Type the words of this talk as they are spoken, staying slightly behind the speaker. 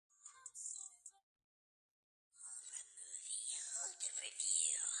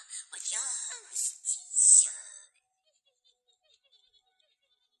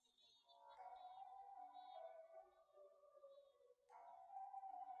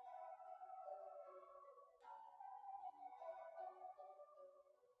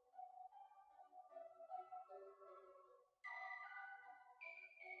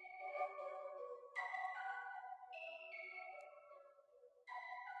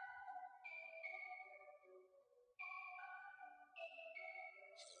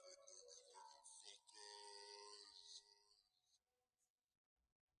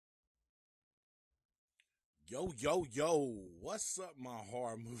Yo, what's up, my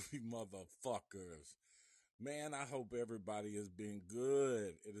horror movie motherfuckers? Man, I hope everybody has been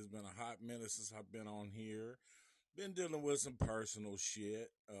good. It has been a hot minute since I've been on here. Been dealing with some personal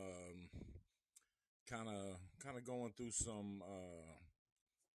shit. Kind of going through some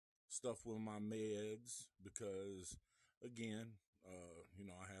stuff with my meds because, again,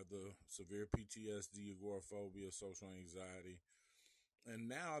 I have the severe PTSD, agoraphobia, social anxiety, and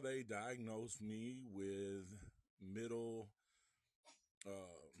now they diagnosed me with middle.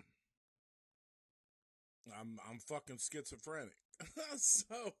 Uh, I'm fucking schizophrenic,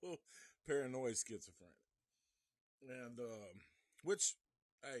 so paranoid schizophrenic, and which,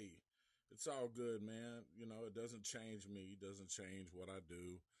 hey, it's all good, man. You know, it doesn't change me, it doesn't change what I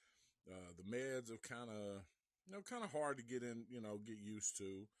do. The meds are kind of hard to get in, get used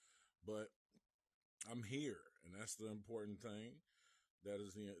to, but I'm here, and that's the important thing. That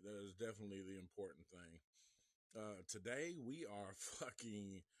is definitely the important thing. Today we are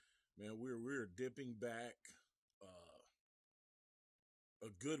fucking, man. We're dipping back a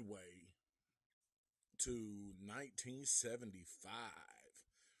good way to 1975,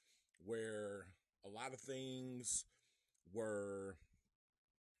 where a lot of things were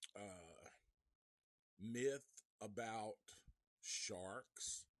myth about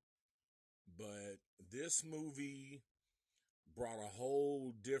sharks, but this movie brought a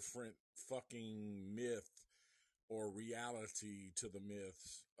whole different fucking myth or reality to the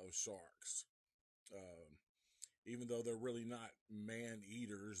myths of sharks. Even though they're really not man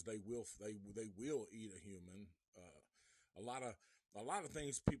eaters, they will eat a human. A lot of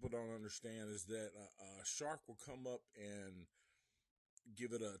things people don't understand is that a shark will come up and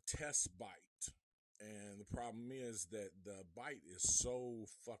give it a test bite, and the problem is that the bite is so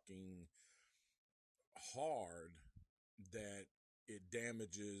fucking hard that it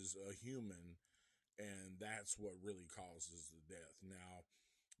damages a human, and that's what really causes the death. Now,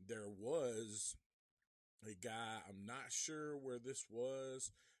 there was a guy, I'm not sure where this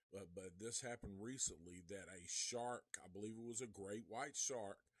was, but this happened recently, that a shark, I believe it was a great white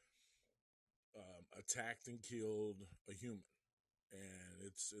shark, attacked and killed a human. And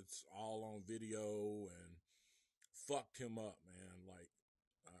it's all on video and fucked him up, man. Like,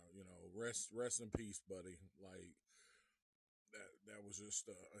 rest in peace, buddy. Like, that was just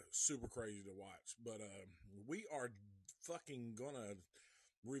super crazy to watch. But we are fucking gonna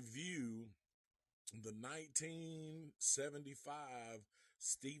review the 1975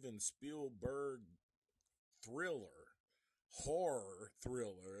 Steven Spielberg horror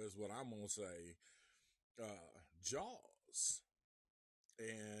thriller is what I'm gonna say, Jaws.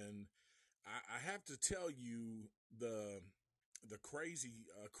 And I have to tell you the crazy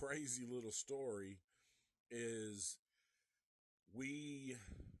little story is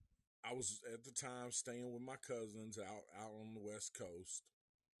I was at the time staying with my cousins out on the West Coast,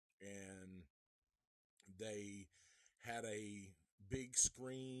 and they had a big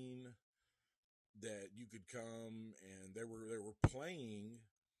screen that you could come, and they were playing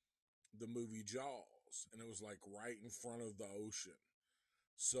the movie Jaws, and it was like right in front of the ocean.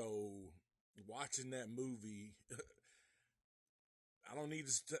 So watching that movie, I don't need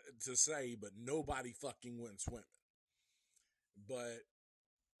to say, but nobody fucking went swimming. But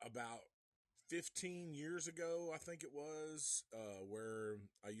about 15 years ago, I think it was, where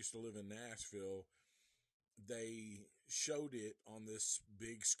I used to live in Nashville, they showed it on this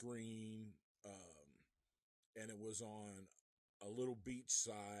big screen, and it was on a little beach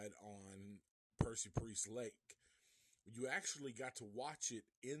side on Percy Priest Lake. You actually got to watch it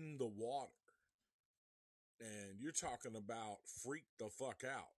in the water, and you're talking about freak the fuck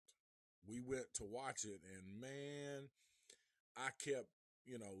out. We went to watch it, and man, I kept,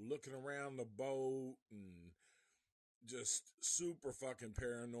 looking around the boat and just super fucking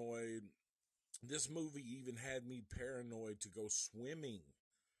paranoid. This movie even had me paranoid to go swimming,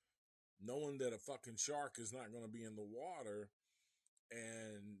 knowing that a fucking shark is not going to be in the water.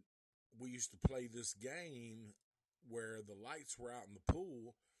 And we used to play this game where the lights were out in the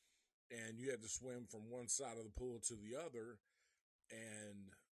pool, and you had to swim from one side of the pool to the other.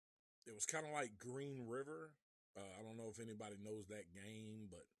 And it was kind of like Green River. I don't know if anybody knows that game,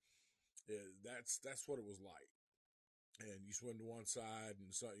 but that's what it was like. And you swim to one side,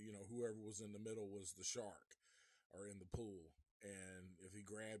 and so whoever was in the middle was the shark, or in the pool. And if he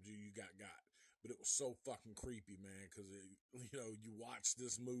grabbed you, you got. But it was so fucking creepy, man, because you watched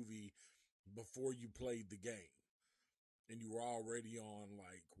this movie before you played the game, and you were already on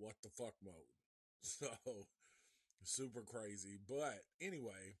like what the fuck mode. So super crazy. But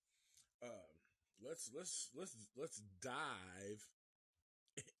anyway, let's dive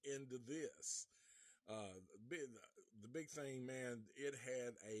into this. big, the big thing, man, it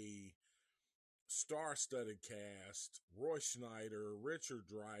had a star-studded cast: Roy Scheider, Richard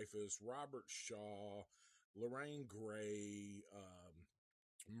Dreyfuss, Robert Shaw, Lorraine Gray,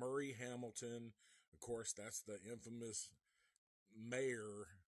 Murray Hamilton. Of course, that's the infamous mayor,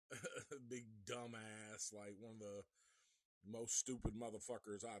 big dumbass, like one of the most stupid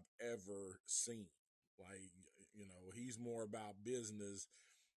motherfuckers I've ever seen. Like, he's more about business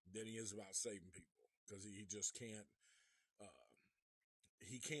than he is about saving people, because he just can't.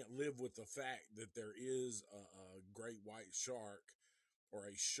 He can't live with the fact that there is a great white shark or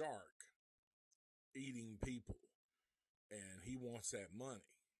a shark eating people, and he wants that money,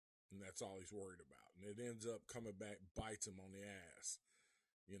 and that's all he's worried about. And it ends up coming back, bites him on the ass.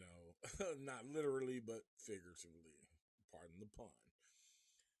 Not literally, but figuratively. Pardon the pun.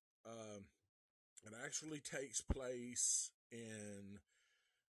 It actually takes place in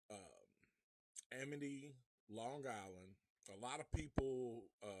Amity, Long Island. A lot of people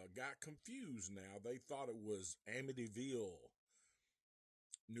got confused now. They thought it was Amityville,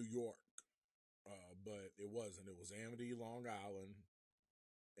 New York, but it wasn't. It was Amity, Long Island.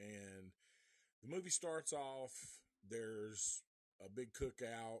 And the movie starts off, there's a big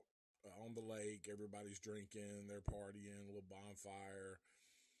cookout on the lake. Everybody's drinking, they're partying, a little bonfire.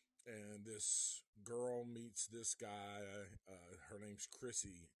 And this girl meets this guy. Her name's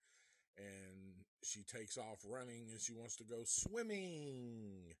Chrissy. And she takes off running and she wants to go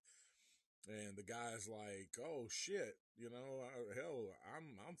swimming. And the guy's like, "Oh shit, hell,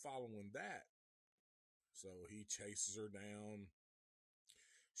 I'm following that." So he chases her down.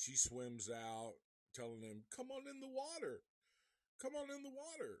 She swims out, telling him, "Come on in the water. Come on in the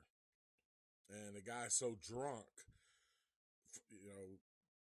water." And the guy's so drunk,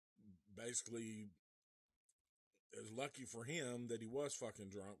 basically, it's lucky for him that he was fucking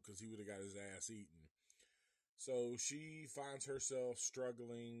drunk, because he would have got his ass eaten. So she finds herself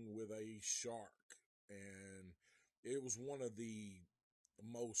struggling with a shark, and it was one of the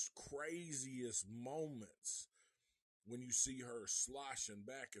most craziest moments when you see her sloshing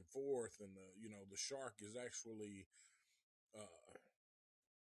back and forth, and the shark is actually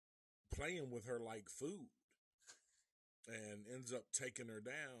playing with her like food, and ends up taking her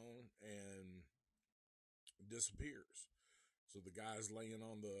down and disappears. So the guy's laying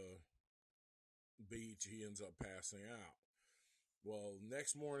on the beach. He ends up passing out. Well,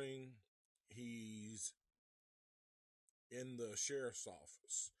 next morning, he's in the sheriff's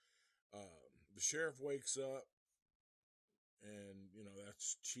office. The sheriff wakes up, and,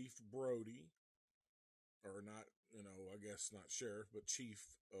 that's Chief Brody, or not, I guess not sheriff, but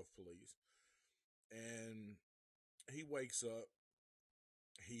chief of police. And he wakes up.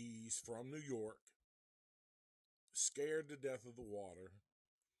 He's from New York, scared to death of the water,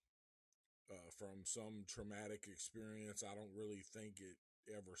 from some traumatic experience. I don't really think it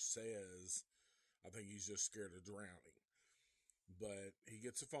ever says. I think he's just scared of drowning. But he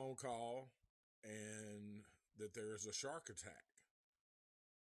gets a phone call, and that there's a shark attack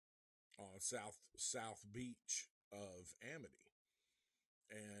on South Beach of Amity.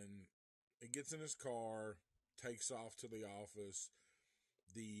 And he gets in his car, takes off to the office.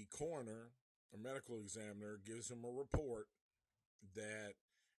 The coroner, or medical examiner, gives him a report that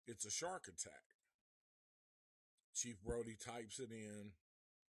it's a shark attack. Chief Brody types it in,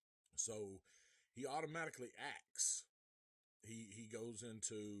 so he automatically acts. He goes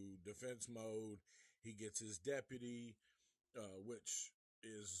into defense mode. He gets his deputy, which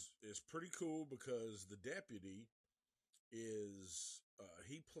is pretty cool, because the deputy is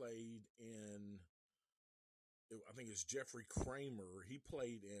he played in, I think it's Jeffrey Kramer. He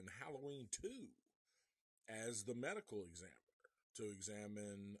played in Halloween 2 as the medical examiner to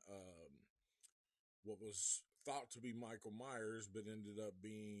examine what was thought to be Michael Myers, but ended up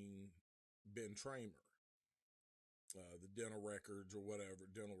being Ben Tramer. The dental records or whatever.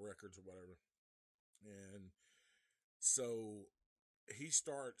 And so he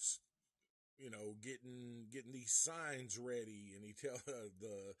starts, getting these signs ready, and he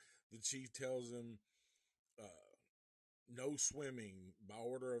the chief tells him, no swimming by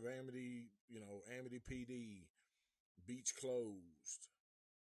order of Amity, Amity PD, beach closed.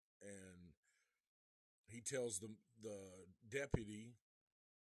 And he tells the deputy,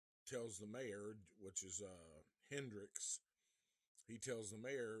 tells the mayor, which is Hendricks. He tells the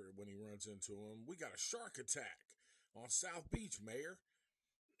mayor when he runs into him, "We got a shark attack on South Beach, Mayor.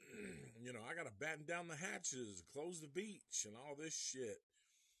 I got to batten down the hatches, close the beach, and all this shit."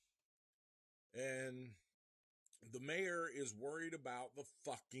 And the mayor is worried about the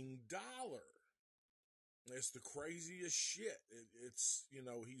fucking dollar. It's the craziest shit. It's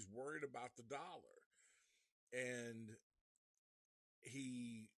he's worried about the dollar. And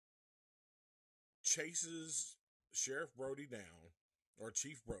he chases Sheriff Brody down, or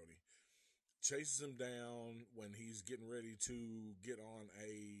Chief Brody, chases him down when he's getting ready to get on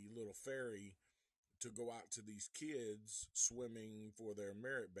a little ferry to go out to these kids swimming for their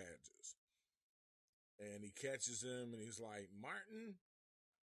merit badges. And he catches him and he's like, Martin,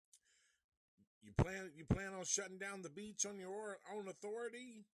 you plan on shutting down the beach on your own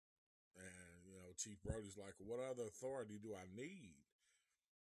authority? And, Chief Brody's like, what other authority do I need?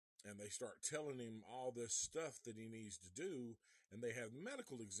 And they start telling him all this stuff that he needs to do. And they have the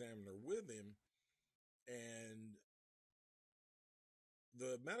medical examiner with him. And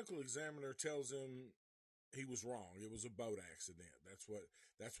the medical examiner tells him he was wrong. It was a boat accident.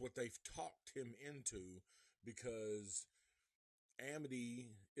 That's what they've talked him into, because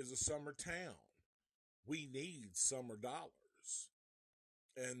Amity is a summer town. We need summer dollars.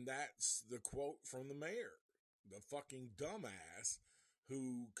 And that's the quote from the mayor, the fucking dumbass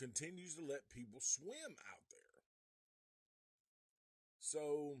who continues to let people swim out there.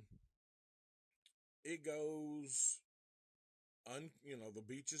 So it goes, the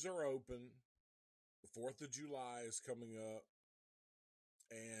beaches are open. The 4th of July is coming up,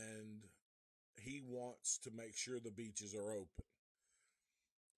 and he wants to make sure the beaches are open.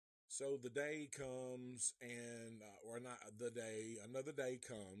 So the day comes, and, or not the day, another day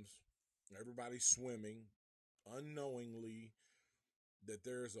comes. Everybody's swimming, unknowingly that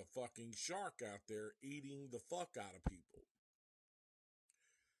there's a fucking shark out there eating the fuck out of people.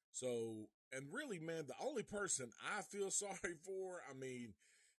 So, and really, man, the only person I feel sorry for, I mean,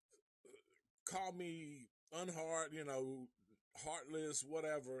 call me unheart, heartless,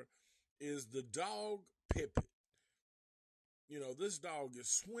 whatever, is the dog Pippet. This dog is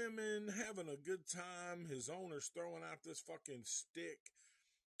swimming, having a good time. His owner's throwing out this fucking stick.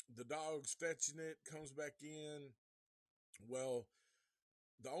 The dog's fetching it, comes back in. Well,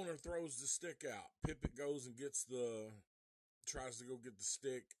 the owner throws the stick out. Pippet goes and tries to go get the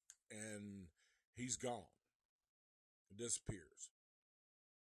stick, and he's gone. It disappears.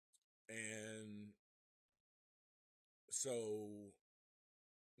 And so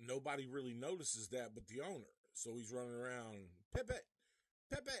nobody really notices that but the owner. So he's running around, Pippet,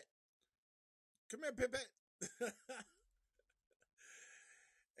 Pippet, come here, Pippet.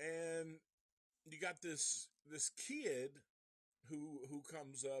 And you got this kid who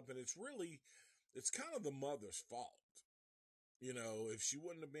comes up, and it's kind of the mother's fault. If she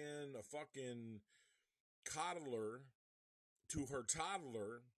wouldn't have been a fucking coddler to her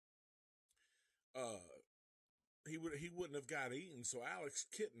toddler, he wouldn't have got eaten. So Alex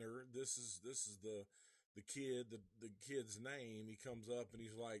Kittner, this is the kid's name. He comes up and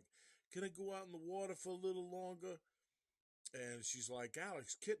he's like, "Can I go out in the water for a little longer?" And she's like,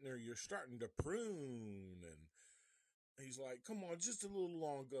 "Alex Kittner, you're starting to prune." And he's like, "Come on, just a little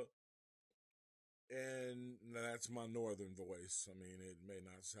longer." And that's my northern voice. I mean, it may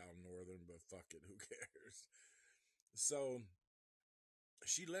not sound northern, but fuck it, who cares? So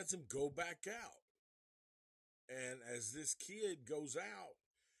she lets him go back out. And as this kid goes out,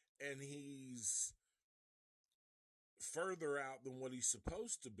 and he's further out than what he's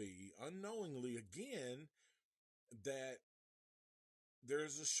supposed to be, unknowingly again, that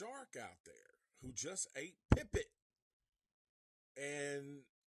there's a shark out there who just ate Pippet. And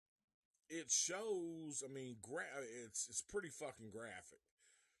it shows, I mean, it's pretty fucking graphic.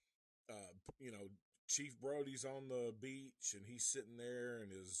 Chief Brody's on the beach, and he's sitting there,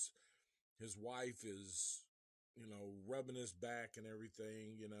 and his wife is, rubbing his back and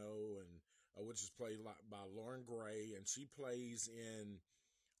everything, and which is played by Lauren Gray, and she plays in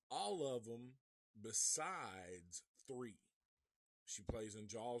all of them besides 3. She plays in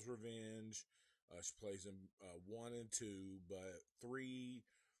Jaws Revenge. She plays in 1 and 2, but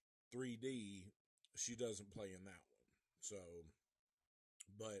 3D, she doesn't play in that one. So,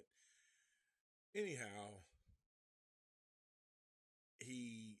 but anyhow,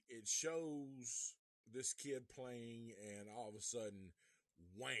 it shows this kid playing, and all of a sudden,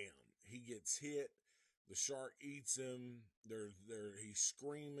 wham, he gets hit. The shark eats him. He's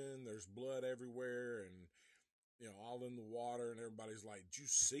screaming. There's blood everywhere, and all in the water. And everybody's like, "Did you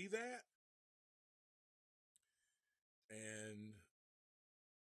see that?" And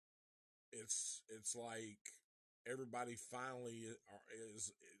it's like everybody finally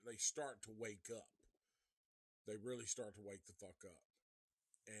they start to wake up. They really start to wake the fuck up.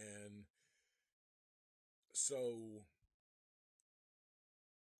 And so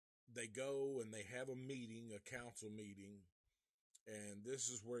they go and they have a meeting, a council meeting, and this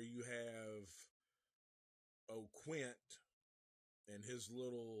is where you have Quint and his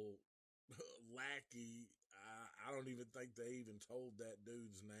little lackey. I don't even think they even told that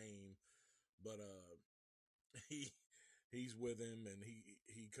dude's name, but he he's with him, and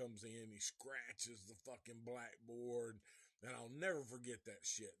he comes in, he scratches the fucking blackboard, and I'll never forget that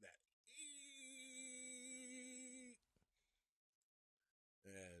shit. That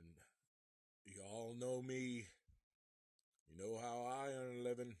and you all know me. You know how I earn a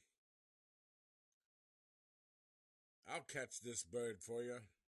living. I'll catch this bird for you,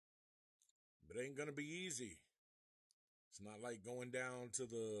 but it ain't gonna be easy. It's not like going down to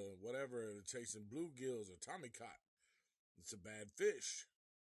the whatever, chasing bluegills or tommycot. It's a bad fish.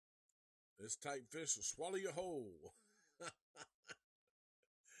 This type fish will swallow you whole.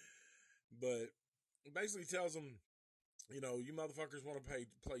 But basically tells them, you motherfuckers want to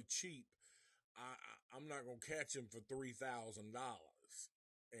play cheap. I'm not gonna catch him for $3,000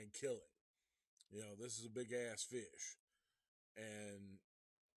 and kill him. This is a big ass fish, and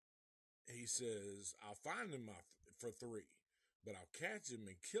he says I'll find him for 3, but I'll catch him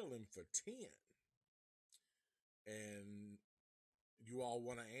and kill him for 10. And you all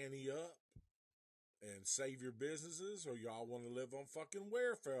want to ante up and save your businesses, or y'all want to live on fucking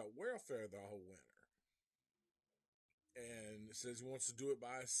welfare the whole winter? And it says he wants to do it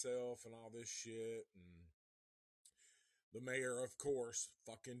by himself and all this shit. And the mayor, of course,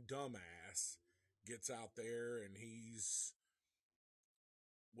 fucking dumbass, gets out there and he's,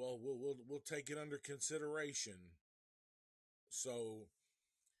 well, we'll take it under consideration. So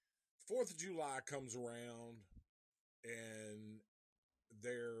 4th of July comes around and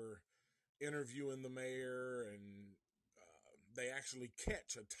they're interviewing the mayor, and they actually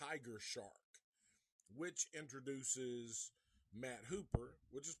catch a tiger shark, which introduces Matt Hooper,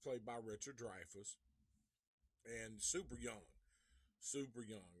 which is played by Richard Dreyfuss, and super young.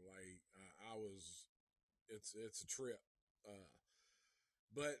 Like I was, it's a trip.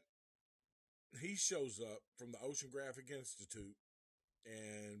 But he shows up from the Oceanographic Institute,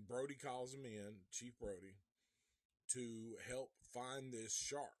 and Brody calls him in, Chief Brody, to help find this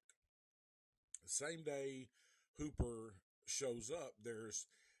shark. The same day Hooper shows up, there's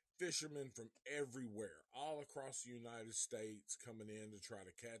fishermen from everywhere, all across the United States, coming in to try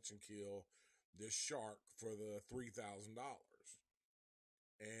to catch and kill this shark for the $3,000.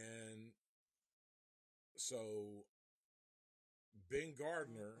 And so Ben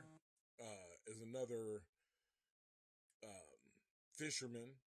Gardner is another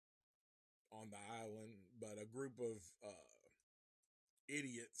fisherman on the island, but a group of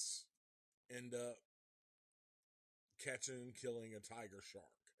idiots end up catching and killing a tiger shark.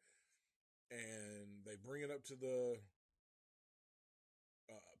 And they bring it up to the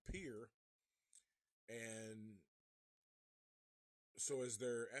pier. And so as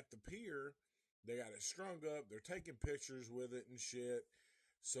they're at the pier, they got it strung up. They're taking pictures with it and shit.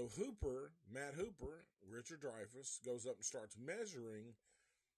 So Matt Hooper, Richard Dreyfuss, goes up and starts measuring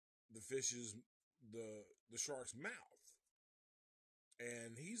the fish's, the shark's mouth.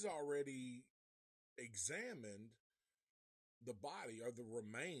 And he's already examined the body, or the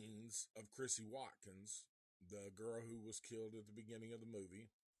remains, of Chrissy Watkins, the girl who was killed at the beginning of the movie,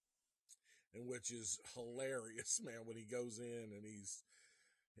 and which is hilarious, man, when he goes in and he's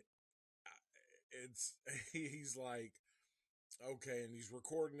like, okay, and he's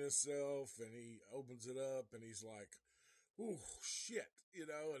recording himself, and he opens it up, and he's like, "Ooh, shit," and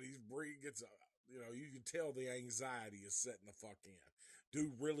gets a, you can tell the anxiety is setting the fuck in.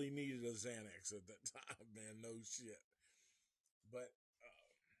 Dude really needed a Xanax at that time, man, no shit. But,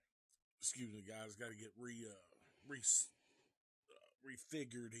 excuse me, guys, got to get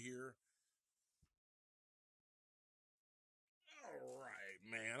refigured here. All right,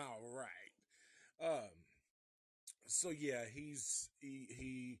 man, all right. So yeah,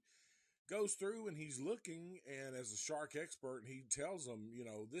 he goes through and he's looking, and as a shark expert, he tells them,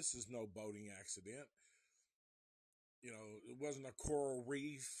 this is no boating accident. It wasn't a coral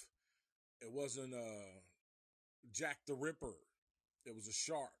reef. It wasn't a Jack the Ripper. It was a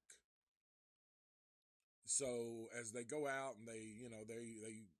shark. So as they go out and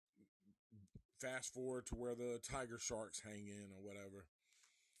they fast forward to where the tiger sharks hang in or whatever,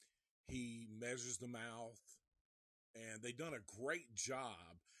 he measures the mouth, and they done a great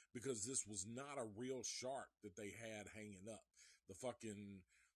job, because this was not a real shark that they had hanging up. The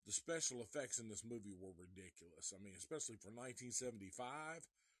special effects in this movie were ridiculous. I mean, especially for 1975.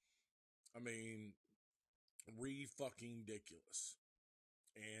 I mean, fucking ridiculous.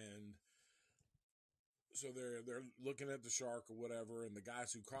 And so they're looking at the shark or whatever, and the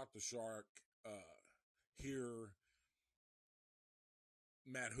guys who caught the shark hear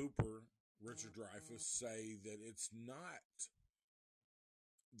Matt Hooper, Richard Dreyfuss, say that it's not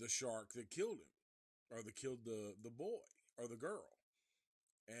the shark that killed him. or that killed the boy or the girl.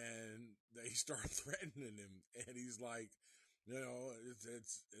 And they start threatening him, and he's like,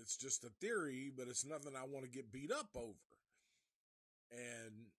 it's just a theory, but it's nothing I want to get beat up over.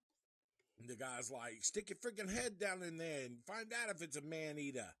 And the guy's like, stick your freaking head down in there and find out if it's a man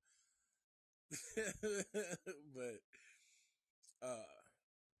eater. But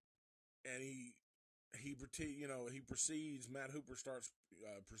and he proceeds. Matt Hooper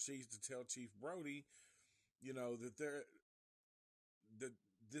proceeds to tell Chief Brody, that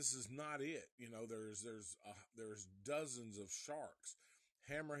this is not it. There's dozens of sharks,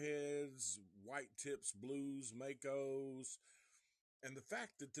 hammerheads, white tips, blues, makos, and the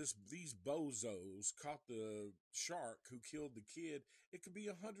fact that these bozos caught the shark who killed the kid, it could be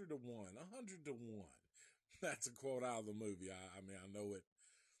 100 to 1, 100 to 1. That's a quote out of the movie. I mean, I know it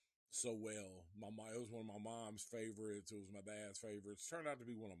so well. It was one of my mom's favorites. It was my dad's favorites. Turned out to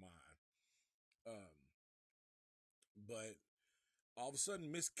be one of mine. But all of a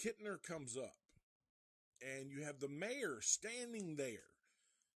sudden, Miss Kittner comes up, and you have the mayor standing there,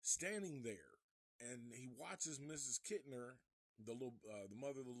 and he watches Mrs. Kittner, the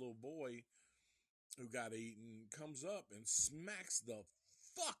mother of the little boy who got eaten, comes up and smacks the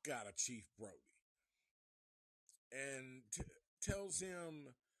fuck out of Chief Brody, and tells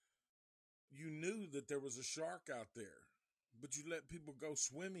him, you knew that there was a shark out there, but you let people go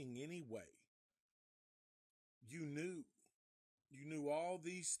swimming anyway. You knew all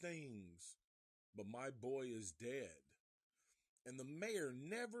these things, but my boy is dead. And the mayor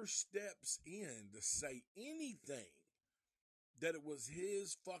never steps in to say anything that it was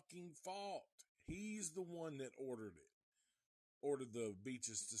his fucking fault. He's the one that ordered the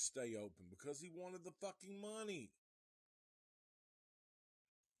beaches to stay open because he wanted the fucking money.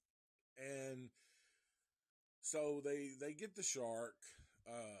 And so they get the shark.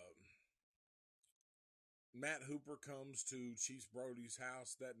 Matt Hooper comes to Chief Brody's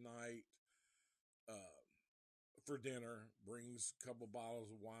house that night for dinner, brings a couple bottles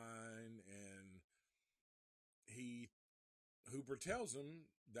of wine, and Hooper tells him,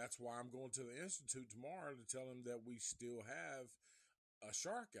 that's why I'm going to the Institute tomorrow, to tell him that we still have a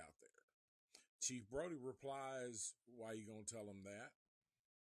shark out there. Chief Brody replies, why you going to tell him that?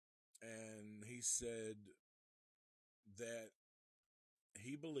 And he said that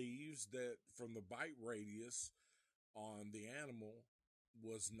he believes that from the bite radius on the animal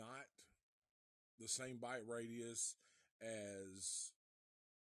was not the same bite radius as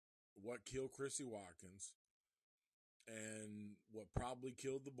what killed Chrissy Watkins and what probably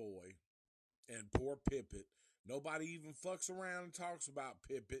killed the boy and poor Pippet. Nobody even fucks around and talks about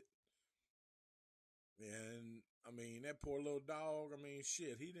Pippet. And I mean, that poor little dog, I mean,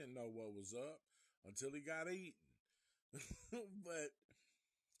 shit, he didn't know what was up until he got eaten. But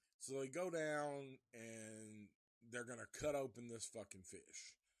so they go down and they're going to cut open this fucking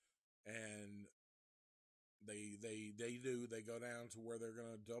fish. And they do. They go down to where they're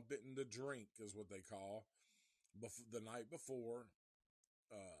going to dump it in the drink, is what they call. The night before,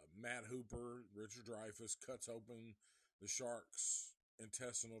 Matt Hooper, Richard Dreyfuss, cuts open the shark's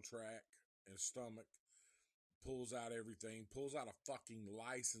intestinal tract and stomach, pulls out everything, pulls out a fucking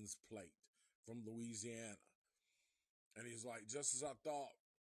license plate from Louisiana. And he's like, just as I thought,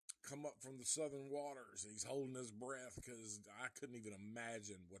 come up from the southern waters. And he's holding his breath because I couldn't even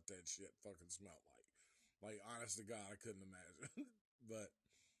imagine what that shit fucking smelled like. Like, honest to God, I couldn't imagine. But,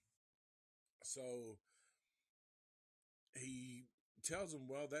 so, he tells him,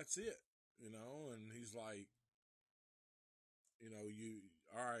 well, that's it, and he's like,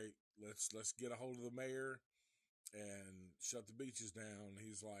 all right, let's get a hold of the mayor and shut the beaches down.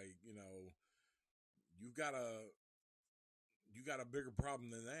 He's like, you got a bigger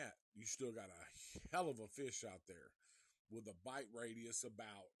problem than that. You still got a hell of a fish out there with a bite radius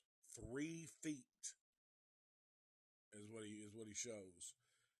about 3 feet is what he shows.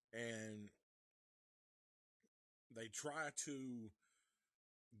 And they try to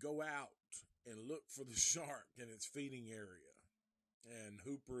go out and look for the shark in its feeding area. And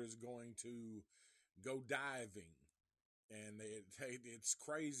Hooper is going to go diving. And it's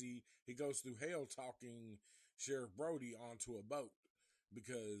crazy. He goes through hell talking Sheriff Brody onto a boat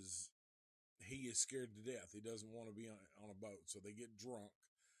because he is scared to death. He doesn't want to be on a boat. So they get drunk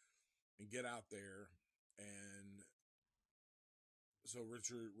and get out there. And so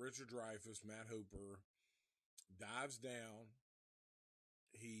Richard Dreyfuss, Matt Hooper, dives down.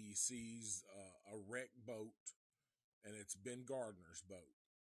 He sees a wrecked boat, and it's Ben Gardner's boat,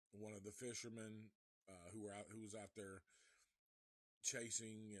 one of the fishermen who was out there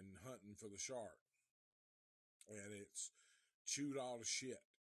chasing and hunting for the shark. And it's chewed all to shit.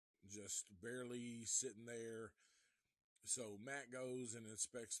 just barely sitting there. So Matt goes and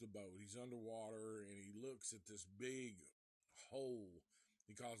inspects the boat. He's underwater and he looks at this big hole.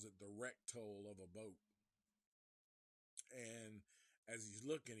 He calls it the rectal of a boat. And as he's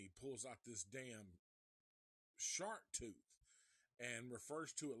looking, he pulls out this damn shark tooth and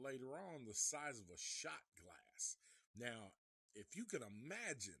refers to it later on the size of a shot glass. Now, if you can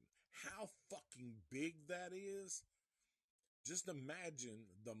imagine how fucking big that is, just imagine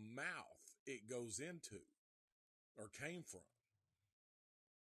the mouth it goes into or came from.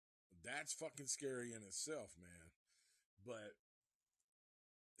 That's fucking scary in itself, man. But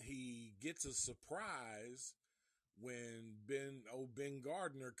he gets a surprise when Ben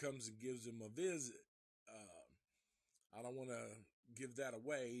Gardner comes and gives him a visit. I don't want to give that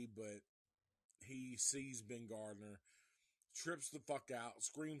away, but he sees Ben Gardner, trips the fuck out,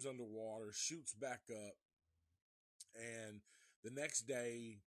 screams underwater, shoots back up, and the next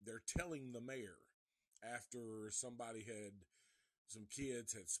day they're telling the mayor after some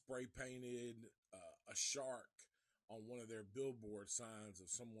kids had spray painted a shark on one of their billboard signs of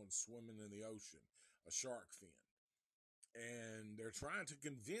someone swimming in the ocean, a shark fin. And they're trying to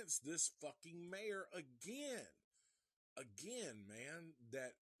convince this fucking mayor again, man,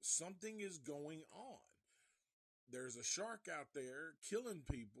 that something is going on. There's a shark out there killing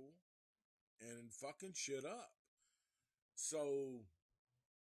people and fucking shit up. So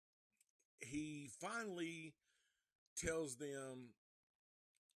he finally tells them,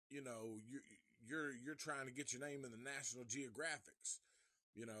 you know, you're trying to get your name in the National Geographics.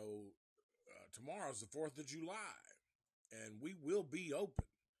 You know, tomorrow's the 4th of July, and we will be open.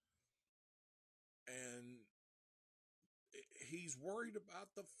 And he's worried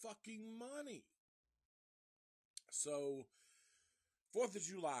about the fucking money. So 4th of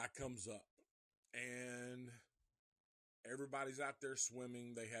July comes up, and everybody's out there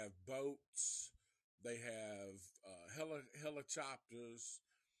swimming. They have boats. They have helicopters.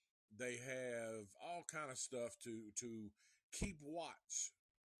 They have all kind of stuff to keep watch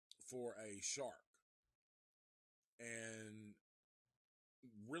for a shark. And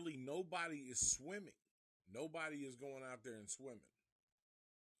really nobody is swimming. Nobody is going out there and swimming.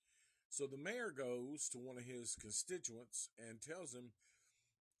 So the mayor goes to one of his constituents and tells him,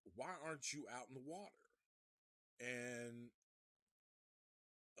 why aren't you out in the water? And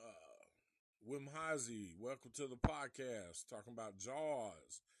Wim Hazy, welcome to the podcast, talking about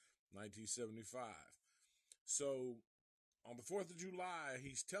Jaws, 1975. So on the 4th of July,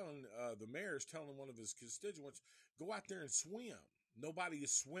 he's telling, the mayor's telling one of his constituents, go out there and swim. Nobody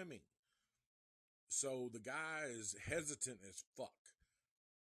is swimming. So the guy is hesitant as fuck.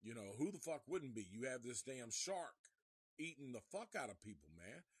 You know, who the fuck wouldn't be? You have this damn shark eating the fuck out of people,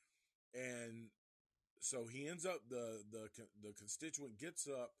 man. And so he ends up, the constituent gets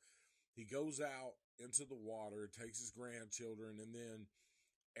up, he goes out into the water, takes his grandchildren, and then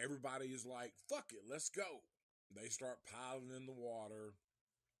everybody is like, fuck it, let's go. They start piling in the water,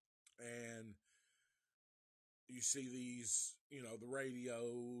 and you see these, you know, the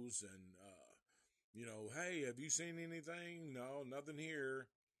radios, and, you know, hey, have you seen anything? No, nothing here.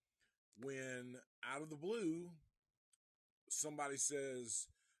 When out of the blue, somebody says,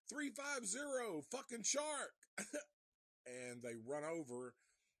 350, fucking shark. And they run over,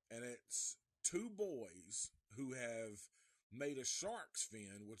 and it's two boys who have made a shark's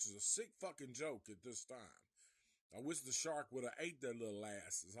fin, which is a sick fucking joke at this time. I wish the shark would have ate their little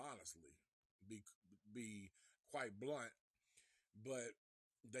asses, honestly. Be quite blunt. But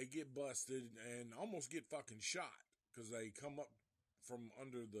they get busted and almost get fucking shot because they come up from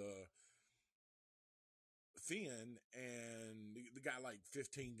under the fin and the guy like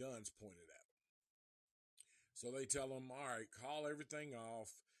 15 guns pointed at him. So they tell him, all right, call everything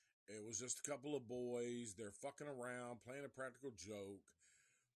off. It was just a couple of boys. They're fucking around, playing a practical joke.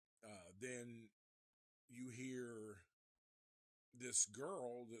 Then you hear this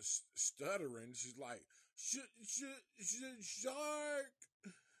girl, this stuttering. She's like, shark.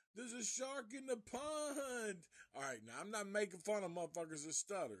 There's a shark in the pond. All right, now I'm not making fun of motherfuckers that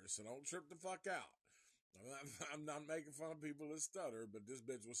stutter, so don't trip the fuck out. I'm not making fun of people that stutter, but this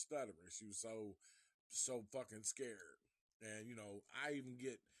bitch was stuttering. She was so fucking scared. And, you know, I even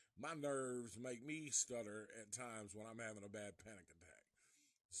get, my nerves make me stutter at times when I'm having a bad panic attack.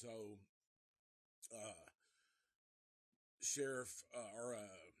 So,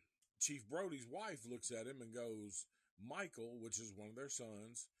 Chief Brody's wife looks at him and goes, Michael, which is one of their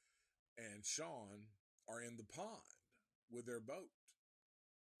sons, and Sean are in the pond with their boat.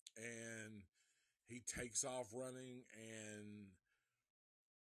 And he takes off running, and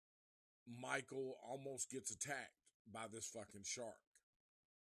Michael almost gets attacked by this fucking shark.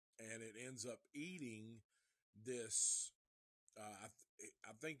 and it ends up eating this.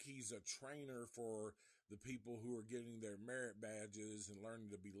 I think he's a trainer for the people who are getting their merit badges and learning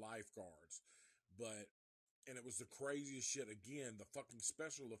to be lifeguards. And it was the craziest shit. Again, the fucking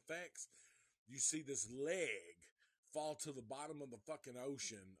special effects. You see this leg fall to the bottom of the fucking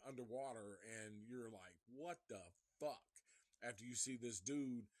ocean underwater, and you're like, what the fuck? After you see this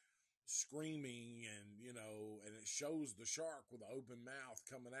dude screaming, and and it shows the shark with an open mouth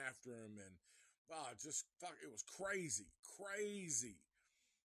coming after him, and just fuck, it was crazy.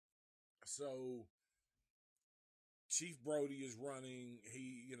 So Chief Brody is running.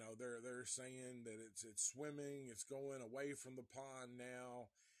 They're saying that it's swimming, it's going away from the pond now,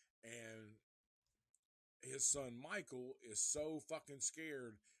 and his son Michael is so fucking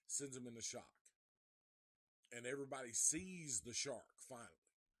scared, sends him into shock. And everybody sees the shark finally.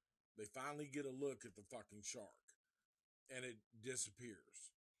 They finally get a look at the fucking shark, and it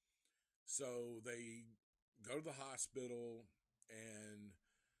disappears. So they go to the hospital, and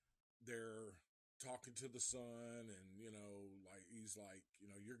they're talking to the son, and like he's like,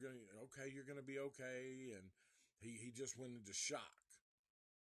 you're gonna be okay, and he just went into shock.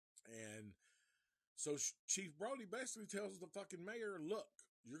 And so Chief Brody basically tells the fucking mayor, look,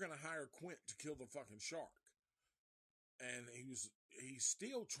 you're gonna hire Quint to kill the fucking shark. And he's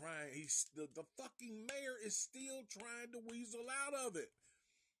still trying. The fucking mayor is still trying to weasel out of it.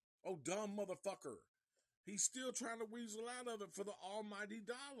 Oh, dumb motherfucker. He's still trying to weasel out of it for the almighty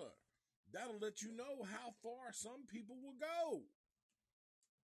dollar. That'll let you know how far some people will go.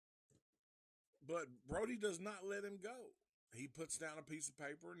 But Brody does not let him go. He puts down a piece of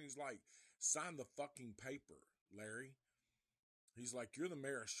paper and he's like, sign the fucking paper, Larry. He's like, you're the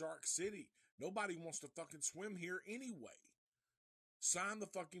mayor of Shark City. Nobody wants to fucking swim here anyway. Sign the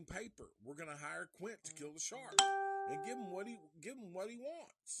fucking paper. We're going to hire Quint to kill the shark and give him what he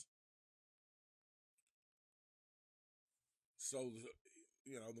wants. So,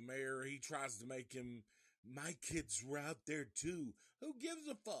 the mayor, he tries to make him, my kids were out there too. Who gives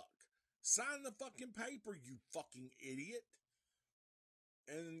a fuck? Sign the fucking paper, you fucking idiot.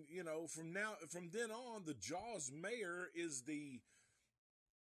 And, from then on, the Jaws mayor is the,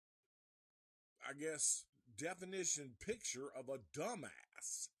 I guess, definition picture of a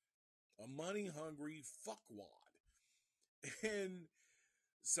dumbass, a money-hungry fuckwad. And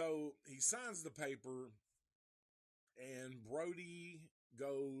so he signs the paper, and Brody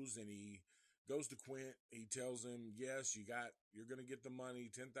goes to Quint. He tells him, yes, you're going to get the money,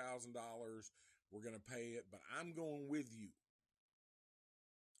 $10,000. We're going to pay it, but I'm going with you.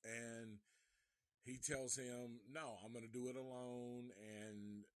 And he tells him, no, I'm going to do it alone.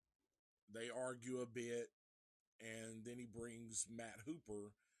 And they argue a bit. And then he brings Matt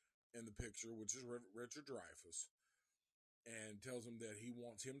Hooper in the picture, which is Richard Dreyfuss, and tells him that he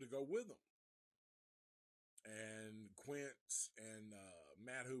wants him to go with him. And Quint and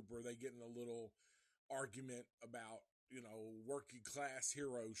Matt Hooper, they get in a little argument about, working class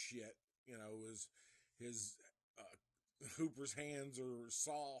hero shit. His Hooper's hands are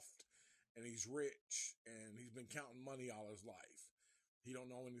soft, and he's rich, and he's been counting money all his life. He don't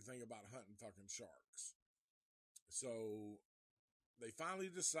know anything about hunting fucking sharks. So they finally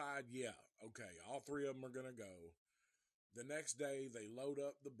decide, yeah, okay, all three of them are going to go. The next day, they load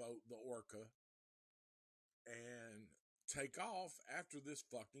up the boat, the Orca, and take off after this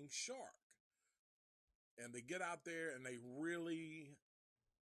fucking shark. And they get out there, and they really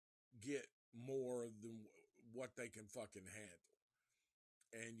get more than what they can fucking handle.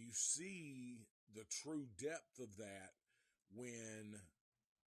 And you see the true depth of that when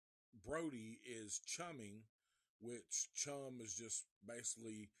Brody is chumming, which chum is just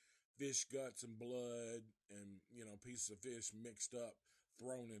basically fish guts and blood and, pieces of fish mixed up,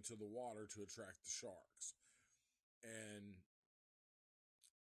 thrown into the water to attract the sharks. And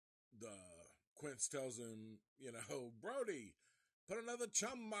the Quint tells him, Brody, put another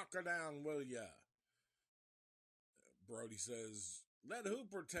chum marker down, will ya? Brody says, let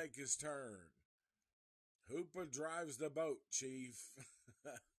Hooper take his turn. Hooper drives the boat, Chief.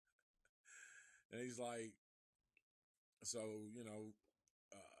 And he's like, so,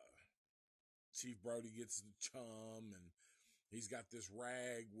 Chief Brody gets the chum, and he's got this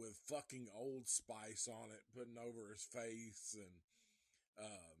rag with fucking Old Spice on it, putting over his face, and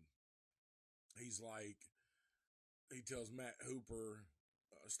he's like, he tells Matt Hooper,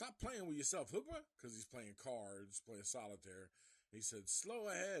 stop playing with yourself, Hooper, because he's playing cards, playing solitaire. He said, slow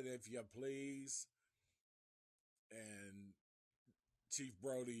ahead, if you please. And Chief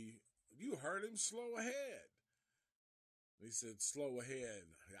Brody, you heard him, slow ahead. He said, slow ahead.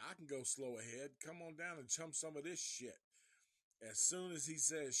 I can go slow ahead. Come on down and chum some of this shit. As soon as he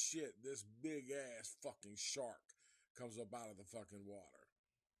says shit, this big ass fucking shark comes up out of the fucking water.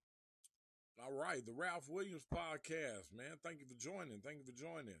 All right, the Ralph Williams podcast, man. Thank you for joining. Thank you for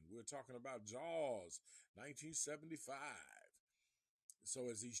joining. We're talking about Jaws, 1975. So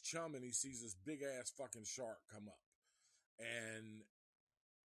as he's chumming, he sees this big ass fucking shark come up. And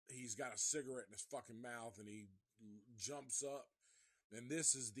he's got a cigarette in his fucking mouth and he jumps up. And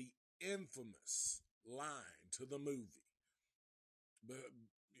this is the infamous line to the movie.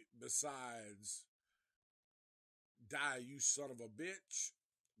 Besides, die, you son of a bitch.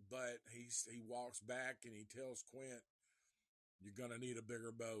 But he walks back and he tells Quint, you're going to need a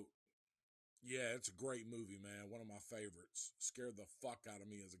bigger boat. Yeah, it's a great movie, man. One of my favorites. Scared the fuck out of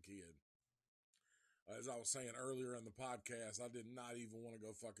me as a kid. As I was saying earlier in the podcast, I did not even want to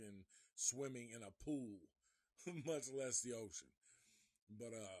go fucking swimming in a pool, much less the ocean.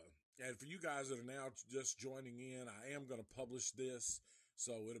 But, and for you guys that are now just joining in, I am going to publish this,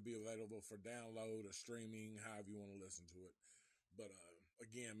 so it'll be available for download or streaming, however you want to listen to it. But,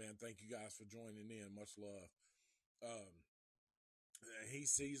 again, man, thank you guys for joining in. Much love. He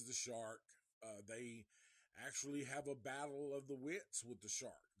sees the shark. They actually have a battle of the wits with the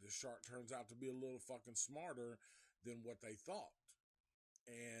shark. The shark turns out to be a little fucking smarter than what they thought.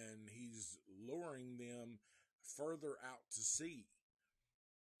 And he's luring them further out to sea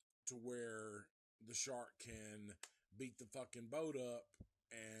to where the shark can beat the fucking boat up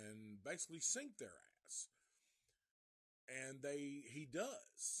and basically sink their ass. And he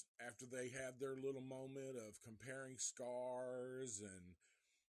does, after they have their little moment of comparing scars, and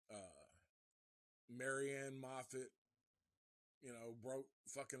Marianne Moffat, broke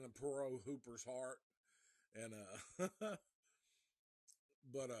fucking Perot Hooper's heart. And,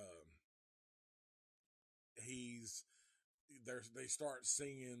 but, they start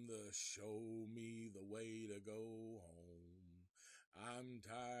singing the show me the way to go home. I'm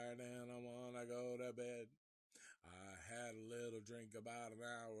tired and I want to go to bed. I had a little drink about an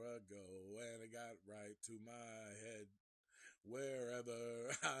hour ago and it got right to my head.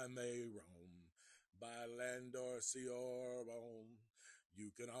 Wherever I may roam, by land or sea or bone,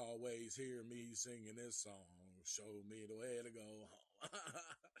 you can always hear me singing this song. Show me the way to go home.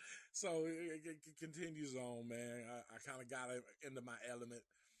 So it continues on, man. I kind of got into my element.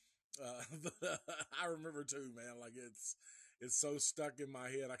 But I remember too, man. Like it's so stuck in my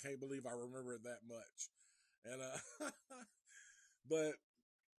head. I can't believe I remember it that much. And but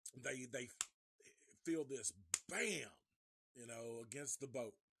they feel this bam, against the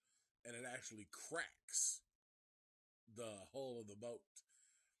boat, and it actually cracks the hull of the boat,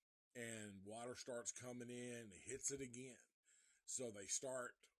 and water starts coming in, hits it again. So they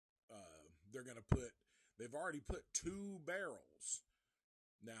start. They've already put 2 barrels.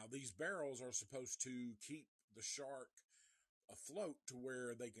 Now these barrels are supposed to keep the shark afloat to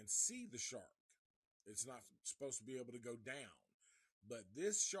where they can see the shark. It's not supposed to be able to go down. But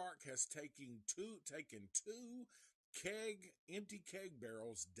this shark has taken two empty keg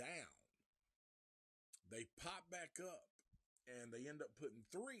barrels down. They pop back up and they end up putting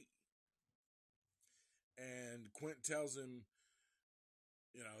 3. And Quint tells him,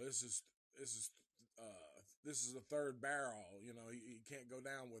 this is the 3rd barrel. He can't go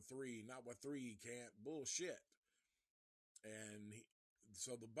down with 3. Not with 3 he can't. Bullshit. And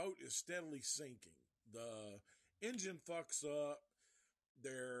so the boat is steadily sinking. The engine fucks up.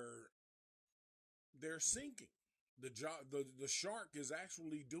 They're sinking. The shark is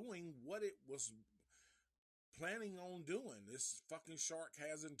actually doing what it was planning on doing. This fucking shark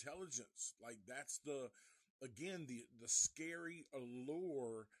has intelligence. Like that's the scary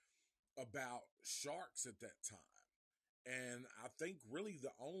allure about sharks at that time. And I think really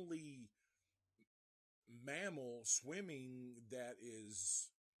the only mammal swimming that is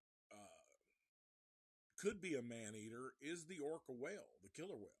could be a man-eater is the orca whale, the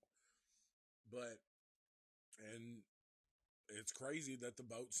killer whale. And it's crazy that the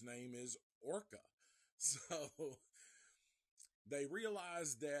boat's name is Orca. So they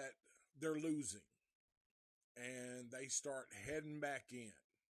realize that they're losing and they start heading back in.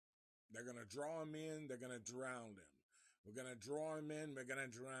 They're going to draw him in. They're going to drown him. We're going to draw him in. We're going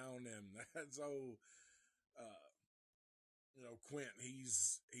to drown him. So, Quint,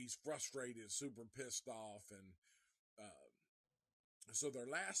 he's frustrated, super pissed off. And, so their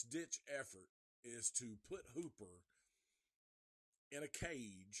last ditch effort is to put Hooper in a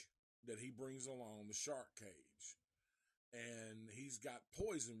cage that he brings along, the shark cage. And he's got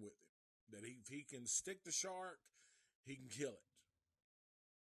poison with him that if he can stick the shark, he can kill it.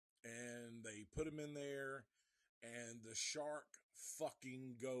 And they put him in there, and the shark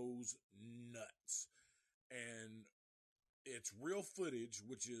fucking goes nuts. And it's real footage,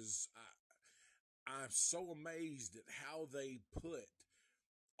 which is I'm so amazed at how they put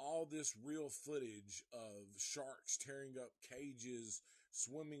all this real footage of sharks tearing up cages,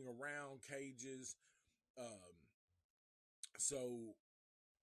 swimming around cages. So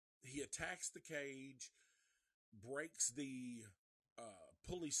he attacks the cage, breaks the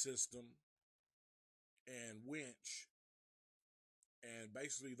pulley system and winch, and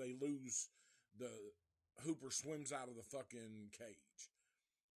basically they lose. The Hooper swims out of the fucking cage,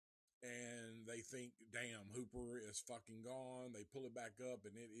 and they think, damn, Hooper is fucking gone. They pull it back up,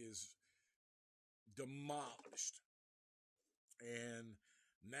 and it is demolished. And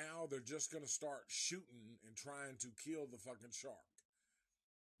now they're just going to start shooting and trying to kill the fucking shark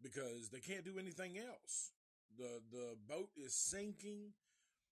because they can't do anything else. The boat is sinking.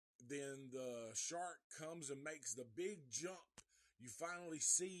 Then the shark comes and makes the big jump. You finally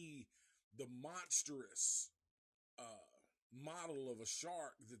see the monstrous model of a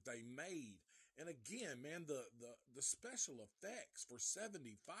shark that they made. And again, man, the special effects for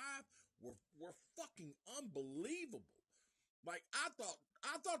 75 were fucking unbelievable. Like I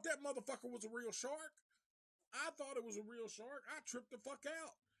thought that motherfucker was a real shark. I thought it was a real shark. I tripped the fuck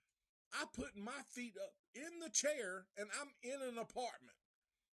out. I put my feet up in the chair and I'm in an apartment.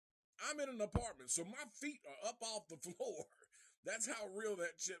 So my feet are up off the floor. That's how real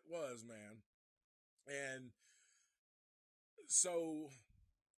that shit was, man. And so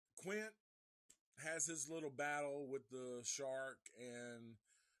Quint has his little battle with the shark, and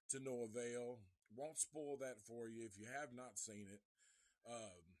to no avail. Won't spoil that for you if you have not seen it.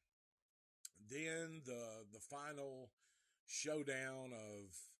 Then the final showdown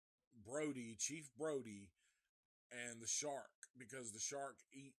of Brody, Chief Brody, and the shark, because the shark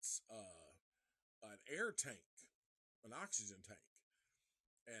eats an air tank, an oxygen tank,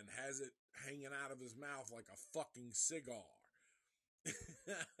 and has it hanging out of his mouth like a fucking cigar.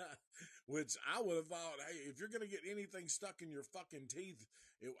 Which I would have thought, hey, if you're going to get anything stuck in your fucking teeth,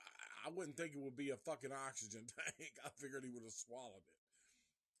 I wouldn't think it would be a fucking oxygen tank. I figured he would have swallowed it.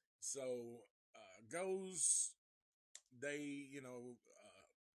 So, goes,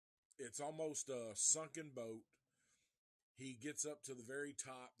 it's almost a sunken boat. He gets up to the very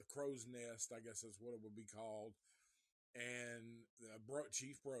top, the crow's nest, I guess that's what it would be called. And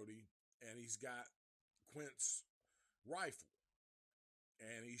Chief Brody, and he's got Quint's rifle.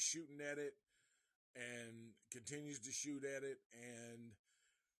 And he's shooting at it and continues to shoot at it. And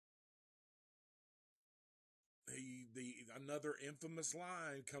another infamous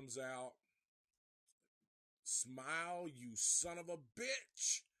line comes out. Smile, you son of a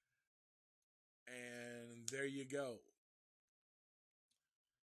bitch. And there you go.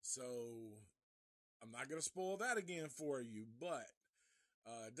 So I'm not going to spoil that again for you, but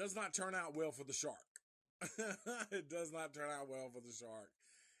it does not turn out well for the shark. It does not turn out well for the shark.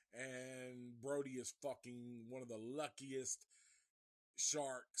 And Brody is fucking one of the luckiest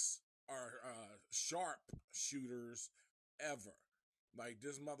sharks or sharp shooters ever. Like,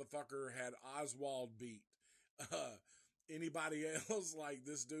 this motherfucker had Oswald beat. Anybody else, like,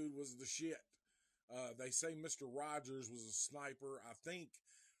 this dude was the shit. They say Mr. Rogers was a sniper. I think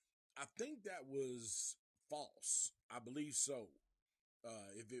that was false. I believe so.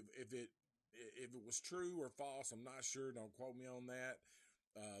 If it was true or false, I'm not sure. Don't quote me on that.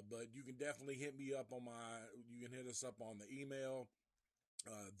 But you can definitely hit me up on you can hit us up on the email,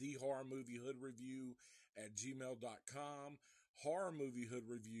 the horror movie hood review at gmail.com, horror movie hood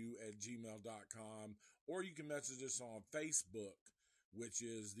review at gmail.com, or you can message us on Facebook, which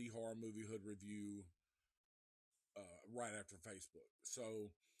is the horror movie hood review, right after Facebook.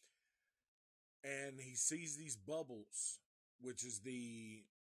 So, and he sees these bubbles, which is the,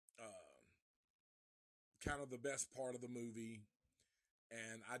 kind of the best part of the movie.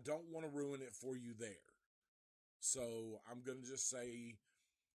 And I don't want to ruin it for you there. So I'm going to just say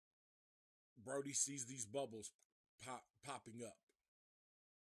Brody sees these bubbles popping up.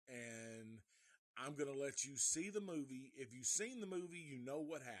 And I'm going to let you see the movie. If you've seen the movie, you know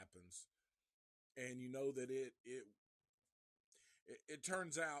what happens. And you know that it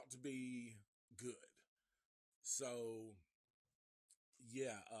turns out to be good. So,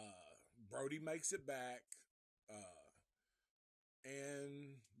 yeah, Brody makes it back.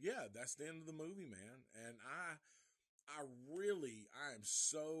 And yeah, that's the end of the movie, man. And I am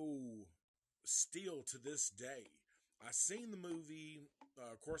so still to this day. I seen the movie.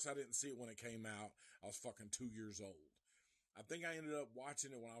 Of course, I didn't see it when it came out. I was fucking 2 years old. I think I ended up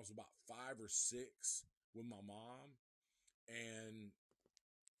watching it when I was about 5 or 6 with my mom. And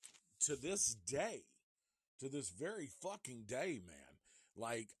to this day, to this very fucking day, man,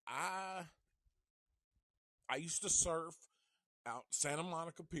 like I used to surf. out Santa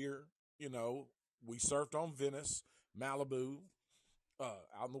Monica Pier. You know, we surfed on Venice, Malibu, out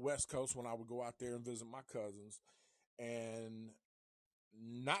on the West Coast when I would go out there and visit my cousins. And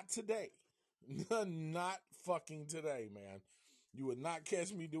not today. Not fucking today, man. You would not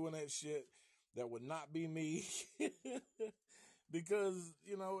catch me doing that shit. That would not be me. Because,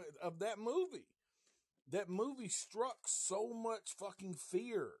 you know, of that movie. That movie struck so much fucking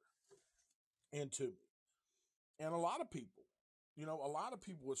fear into me. And a lot of people, you know, a lot of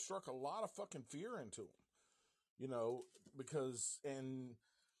people, it struck a lot of fucking fear into them. You know, because, and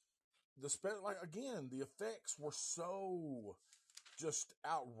like, again, the effects were so just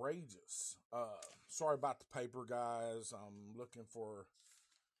outrageous. Sorry about the paper, guys. I'm looking for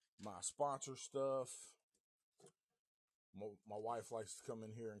my sponsor stuff. My wife likes to come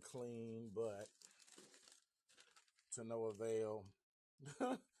in here and clean, but to no avail.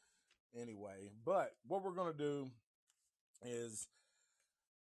 Anyway, but what we're going to do is,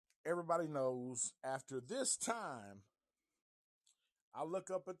 everybody knows after this time, I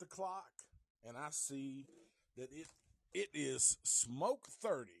look up at the clock and I see that it is smoke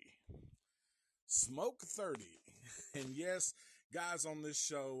 30. Smoke 30. And yes, guys, on this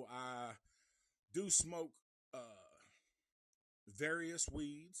show, I do smoke various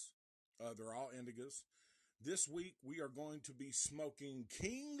weeds. They're all indigos. This week, we are going to be smoking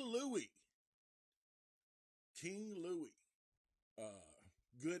King Louis. King Louis.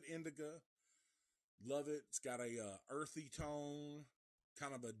 Good indica. Love it. It's got a earthy tone,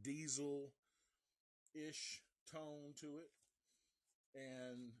 kind of a diesel-ish tone to it.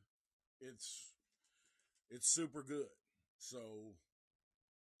 And it's super good. So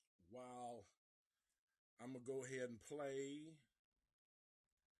while I'm going to go ahead and play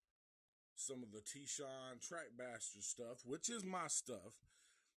some of the T-Shon Track Bastard stuff, which is my stuff.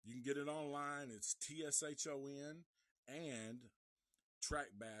 You can get it online. It's TSHON and Track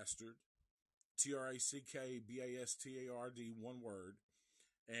Bastard. TRACKBASTARD, one word.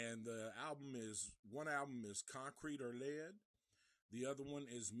 And the one album is Concrete or Lead. The other one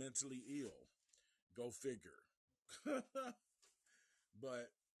is Mentally Ill. Go figure.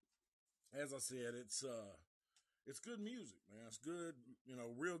 But as I said, it's good music, man. It's good, you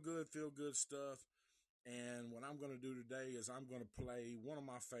know, real good, feel good stuff. And what I'm going to do today is I'm going to play one of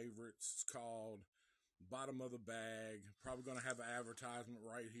my favorites. It's called Bottom of the Bag. Probably going to have an advertisement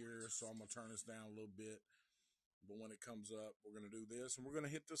right here, so I'm going to turn this down a little bit. But when it comes up, we're going to do this, and we're going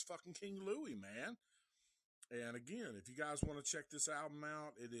to hit this fucking King Louis, man. And again, if you guys want to check this album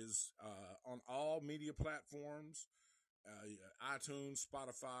out, it is on all media platforms, iTunes,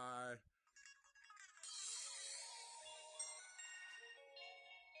 Spotify.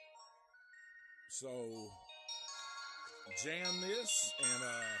 So jam this, and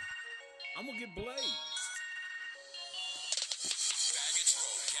I'm going to get blazed.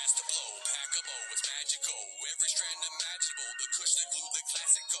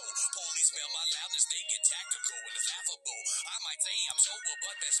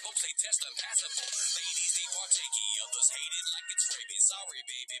 Test unpassable. Ladies, they partake, others hate it like it's rabies. Sorry,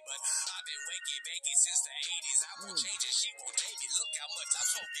 baby, but I've been wakey bakey since the 80s. I won't change it, she won't date me. Look how much I'm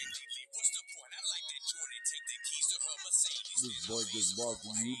smoking lately. What's the point? I like that Jordan. Take the keys to her Mercedes. This boy just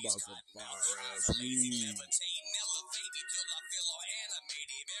walking you about some fire ass weed. Levitating, elevate me till I feel all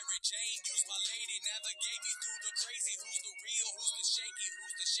animated. Mary Jane, use my lady, navigate me through the crazy. Who's the real? Who's the shaky?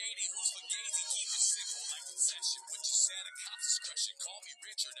 Who's the shady? Who's the gazy? Keep it simple like possession. What you said, a cop's discretion. Call me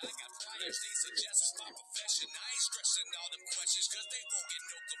Richard, I got priors. They suggest it's my profession. I ain't stressing all them questions, cause they won't get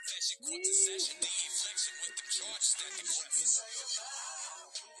no confession. Court to session, the inflection with them charges that they pressing. You can say goodbye,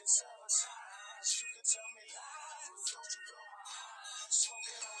 we can sabotage. You can tell me lies, don't you go high.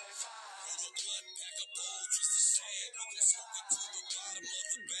 Smoking on that fire. Roll a blunt, pack a bowl, just a sad. We can smoke it to the bottom of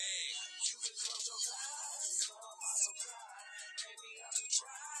the bag. You can close your eyes, come my supply. Take me out to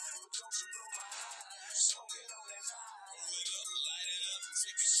dry, but don't you blow my high. Smoking on that fire. Roll it up, light it up,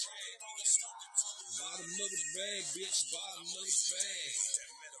 take a drag. We can smoke it to the Bottom of the bag, bitch, bottom of the bag.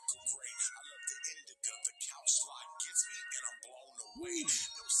 that medical grade. I love the indica, the couch slide gets me, and I'm blown away.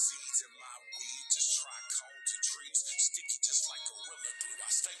 No seeds in my weed, just try cones and trees. Sticky just like Gorilla Glue. I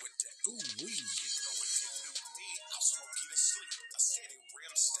stay with that. Ooh, weed. You know if you knew me, I'll smoke you to sleep. A steady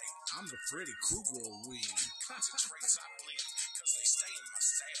rim state. I'm the Freddy Krueger of weed. Concentrates I bleed, cause they stay in my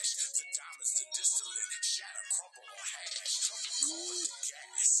stash. The diamonds, the distillate, shatter, crumble, or hash. Trouble, call it the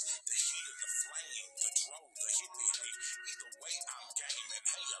gas, the heat of the flame, the drove, the hippie hate. Either way, I'm game, and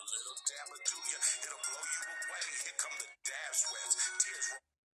hey, a little dab of do ya, it'll blow you away. Here come the dab sweats, tears roll.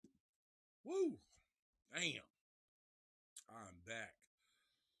 Woo! Damn. I'm back.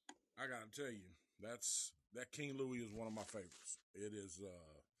 I gotta tell you, That King Louis is one of my favorites. It is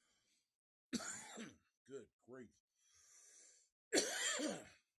good grief.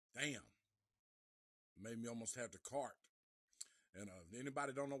 Damn. Made me almost have to cart. And if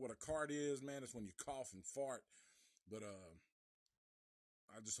anybody don't know what a cart is, man, it's when you cough and fart. But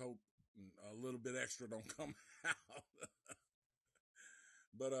I just hope a little bit extra don't come out.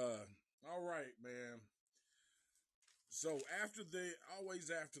 But all right, man. So after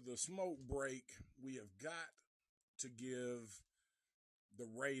the smoke break, we have got to give the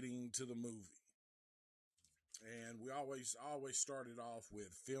rating to the movie. And we always started off with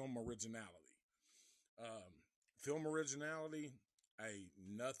film originality. Film originality,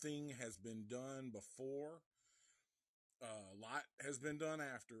 nothing has been done before. A lot has been done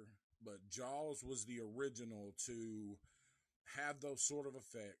after, but Jaws was the original to have those sort of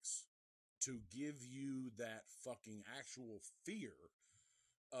effects, to give you that fucking actual fear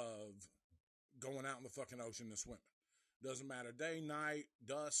of going out in the fucking ocean and swimming. Doesn't matter day, night,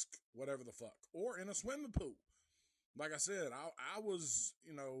 dusk, whatever the fuck. Or in a swimming pool. Like I said, I was,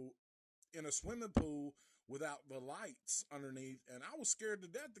 in a swimming pool without the lights underneath, and I was scared to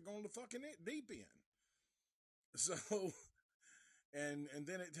death to go in the fucking deep end. So, and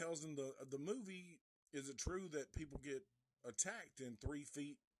then it tells in the movie, is it true that people get attacked in 3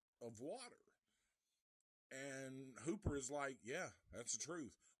 feet of water? And Hooper is like, yeah, that's the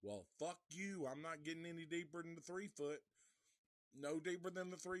truth. Well, fuck you. I'm not getting any deeper than the 3 foot. No deeper than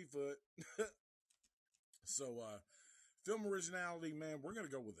the 3 foot. So, film originality, man, we're going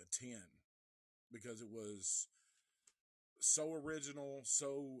to go with a 10 because it was so original,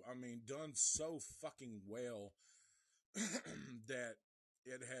 done so fucking well that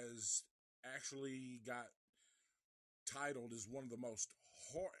it has actually got titled as one of the most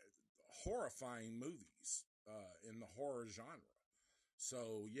horrifying movies in the horror genre.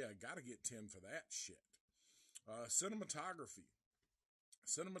 So, yeah, got to get 10 for that shit. Cinematography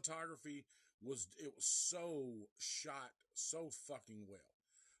was so shot so fucking well.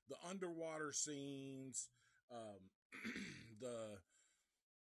 The underwater scenes, the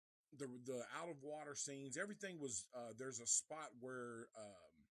out of water scenes, everything was. There's a spot where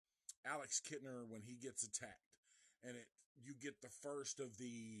Alex Kintner, when he gets attacked, and you get the first of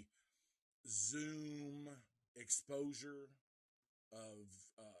the zoom exposure of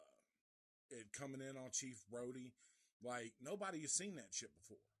it coming in on Chief Brody. Like, nobody has seen that shit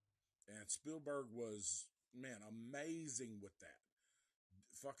before. And Spielberg was, man, amazing with that.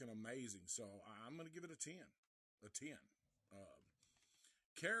 Fucking amazing. So I'm going to give it a 10. A 10.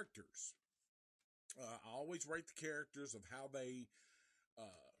 Characters. I always rate the characters of how they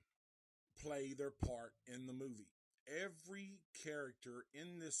play their part in the movie. Every character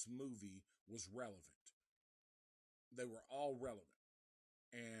in this movie was relevant. They were all relevant.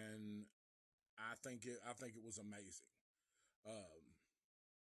 And I think it was amazing.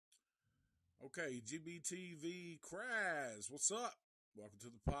 Okay, GBTV Kraz, what's up? Welcome to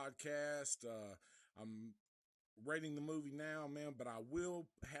the podcast. I'm rating the movie now, man, but I will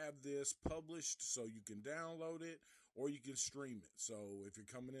have this published so you can download it or you can stream it. So if you're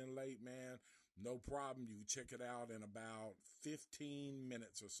coming in late, man, no problem. You can check it out in about 15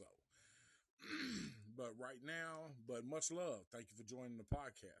 minutes or so. But much love. Thank you for joining the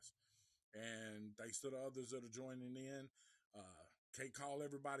podcast. And thanks to the others that are joining in. Can't call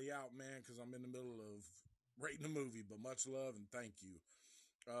everybody out, man, because I'm in the middle of rating the movie, but much love and thank you.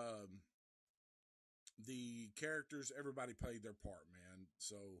 The characters, everybody played their part, man.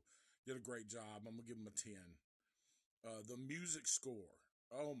 So did a great job. I'm going to give them a 10. The music score.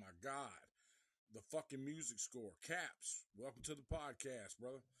 Oh my God. The fucking music score. Caps, welcome to the podcast,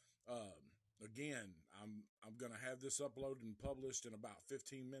 brother. Again, I'm going to have this uploaded and published in about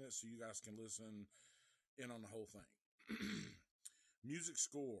 15 minutes so you guys can listen in on the whole thing. Music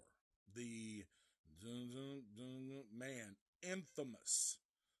score. The man, infamous.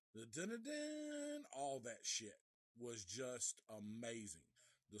 The dun-dun-dun, all that shit was just amazing.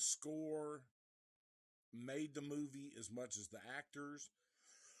 The score made the movie as much as the actors,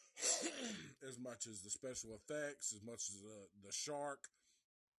 as much as the special effects, as much as the shark.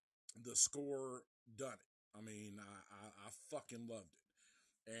 The score done it. I mean, I fucking loved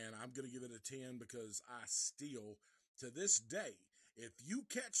it. And I'm going to give it a 10 because I still, to this day, if you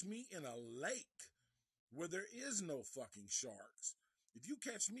catch me in a lake where there is no fucking sharks, if you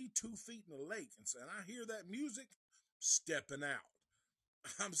catch me 2 feet in the lake and I hear that music, stepping out.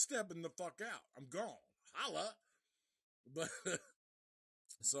 I'm stepping the fuck out. I'm gone. Holla. But,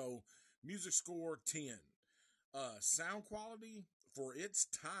 so, music score 10. Sound quality for its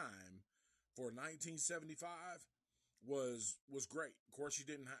time, for 1975, was great. Of course, you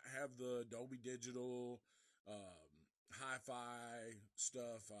didn't have the Dolby Digital, hi-fi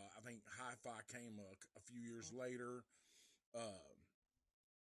stuff. I think hi-fi came a few years later,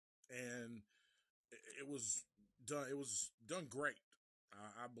 and it was done. It was done great.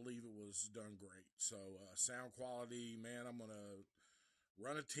 I believe it was done great. So sound quality, man, I'm gonna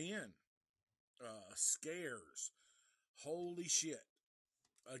run a 10. Scares, holy shit.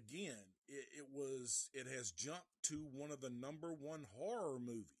 Again, it has jumped to one of the number one horror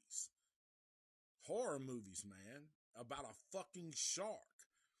movies. Horror movies, man, about a fucking shark.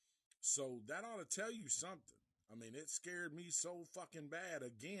 So that ought to tell you something. I mean, it scared me so fucking bad.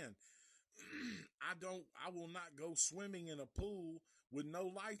 Again, I will not go swimming in a pool with no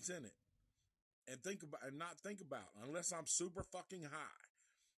lights in it and not think about it unless I'm super fucking high.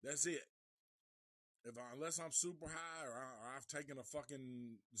 That's it. Unless I'm super high or I've taken a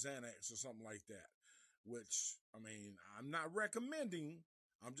fucking Xanax or something like that, which, I mean, I'm not recommending.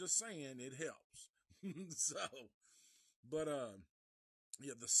 I'm just saying it helps. So, but,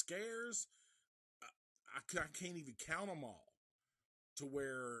 yeah, the scares, I can't even count them all to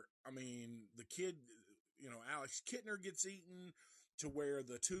where, I mean, the kid, Alex Kittner gets eaten, to where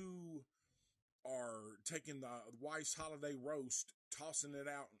the two are taking the wife's holiday roast, tossing it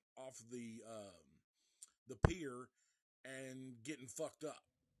out off the pier and getting fucked up.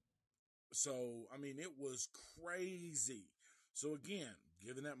 So, I mean, it was crazy. So again,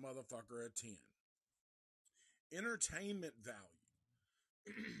 giving that motherfucker a 10. Entertainment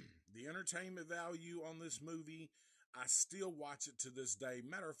value. The entertainment value on this movie, I still watch it to this day.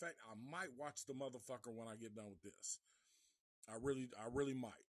 Matter of fact, I might watch the motherfucker when I get done with this. I really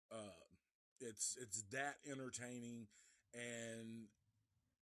might. It's that entertaining, and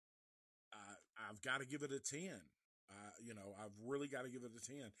I've got to give it a 10. I've really got to give it a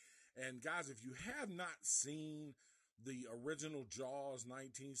 10. And guys, if you have not seen the original Jaws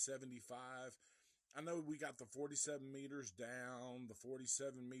 1975, I know we got the 47 meters down, the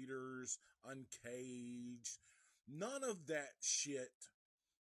 47 meters uncaged. None of that shit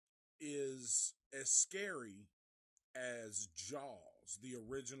is as scary as Jaws, the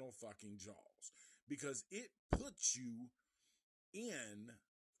original fucking Jaws, because it puts you in.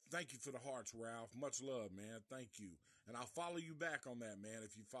 Thank you for the hearts, Ralph. Much love, man. Thank you. And I'll follow you back on that, man,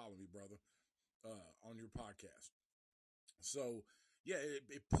 if you follow me, brother, on your podcast. So, yeah,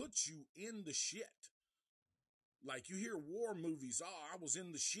 it puts you in the shit. Like, you hear war movies, oh, I was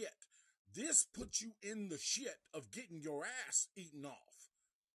in the shit. This puts you in the shit of getting your ass eaten off.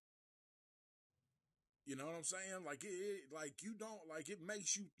 You know what I'm saying? Like, it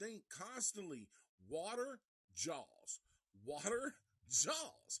makes you think constantly. Water, Jaws. Water,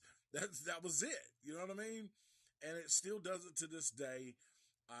 Jaws. That was it. You know what I mean? And it still does it to this day.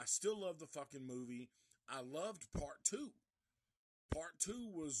 I still love the fucking movie. I loved part 2. Part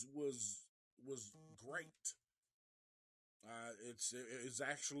 2 was great. It's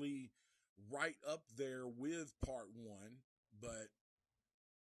actually right up there with part 1, but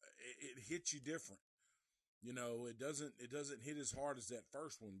it hits you different. It doesn't hit as hard as that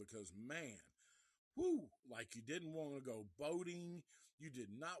first one, because, man, whoo, like, you didn't want to go boating. You did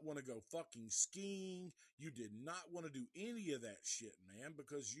not want to go fucking skiing. You did not want to do any of that shit, man,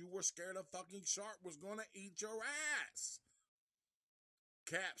 because you were scared a fucking shark was going to eat your ass.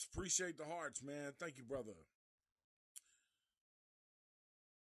 Caps, appreciate the hearts, man. Thank you, brother.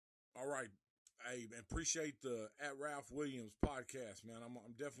 All right. Hey, appreciate the at Ralph Williams podcast, man.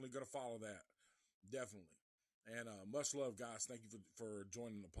 I'm definitely going to follow that. Definitely. And much love, guys. Thank you for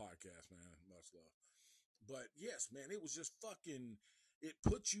joining the podcast, man. Much love. But yes, man, it was just fucking, it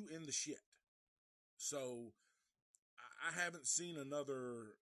puts you in the shit. So I haven't seen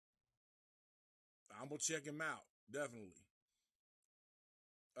another. I'm going to check him out. Definitely.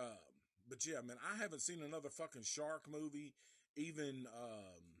 But yeah, man, I haven't seen another fucking shark movie. Even,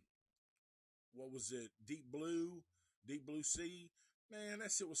 what was it? Deep Blue Sea. Man,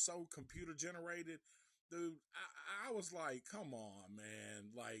 that shit was so computer generated. Dude, I was like, come on,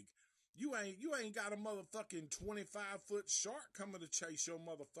 man. Like, you ain't got a motherfucking 25-foot shark coming to chase your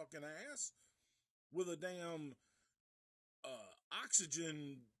motherfucking ass with a damn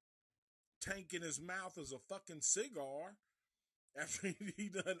oxygen tank in his mouth as a fucking cigar after he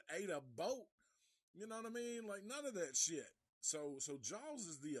done ate a boat. You know what I mean? Like, none of that shit. So Jaws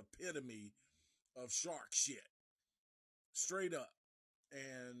is the epitome of shark shit. Straight up.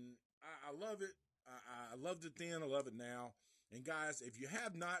 And I love it. I loved it then. I love it now. And guys, if you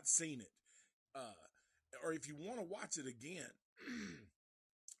have not seen it, or if you want to watch it again,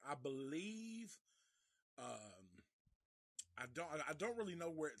 I believe I don't really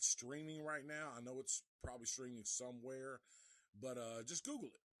know where it's streaming right now. I know it's probably streaming somewhere, but just Google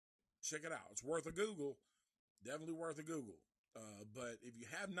it. Check it out. It's worth a Google. Definitely worth a Google. But if you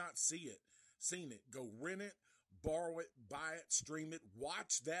have not seen it, go rent it, borrow it, buy it, stream it,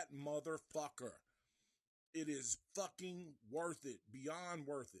 watch that motherfucker. It is fucking worth it, beyond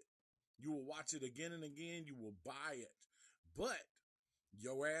worth it. You will watch it again and again. You will buy it. But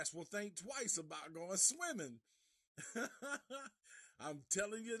your ass will think twice about going swimming. I'm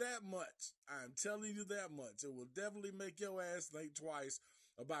telling you that much. I'm telling you that much. It will definitely make your ass think twice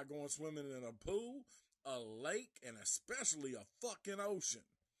about going swimming in a pool, a lake, and especially a fucking ocean.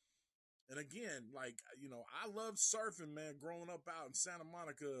 And again, like, I loved surfing, man, growing up out in Santa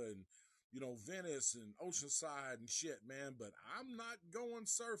Monica and, Venice and Oceanside and shit, man. But I'm not going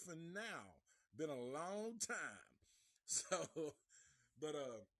surfing now. Been a long time. So, but,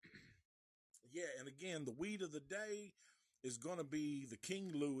 yeah, and again, the weed of the day is going to be the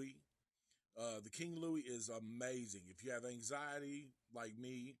King Louis. The King Louis is amazing. If you have anxiety like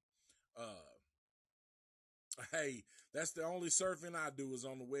me, hey, that's the only surfing I do is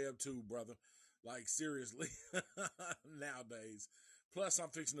on the web too, brother. Like, seriously, nowadays. Plus, I'm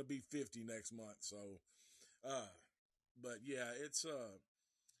fixing to be 50 next month. So, but yeah, it's,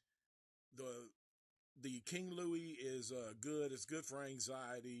 the King Louis is, good. It's good for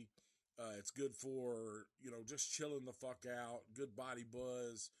anxiety. It's good for, just chilling the fuck out, good body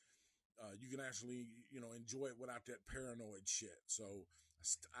buzz. You can actually, enjoy it without that paranoid shit. So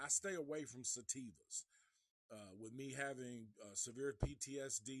I stay away from sativas. With me having severe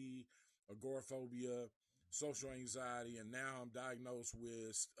PTSD, agoraphobia, social anxiety, and now I'm diagnosed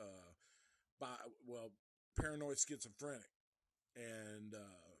with, paranoid schizophrenic. And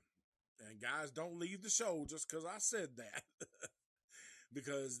guys, don't leave the show just because I said that.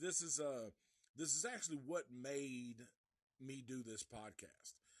 Because this is actually what made me do this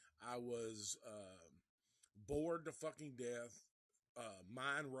podcast. I was bored to fucking death,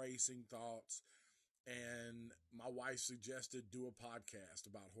 mind racing thoughts, and my wife suggested do a podcast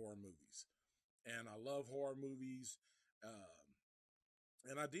about horror movies. And I love horror movies,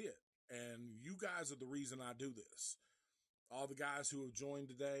 and I did. And you guys are the reason I do this. All the guys who have joined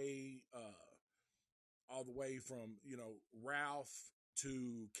today, all the way from, Ralph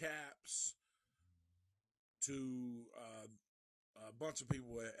to Caps to a bunch of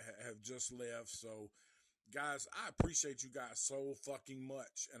people have just left. So, guys, I appreciate you guys so fucking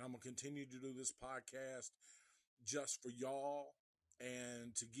much. And I'm going to continue to do this podcast just for y'all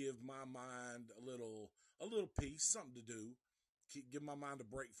and to give my mind a little piece, something to do. Give my mind a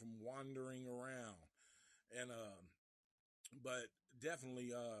break from wandering around. And, but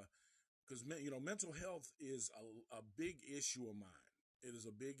definitely, because mental health is a big issue of mine. It is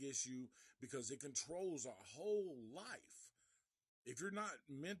a big issue because it controls our whole life. If you're not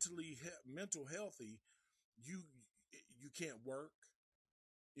mental healthy, you can't work.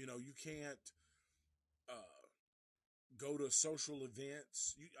 You can't go to social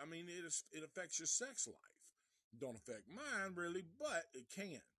events. It affects your sex life. Don't affect mine really, but it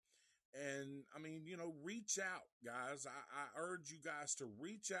can. And reach out, guys. I urge you guys to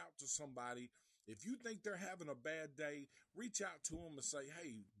reach out to somebody. If you think they're having a bad day, reach out to them and say,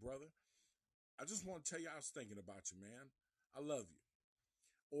 hey, brother, I just want to tell you I was thinking about you, man. I love you.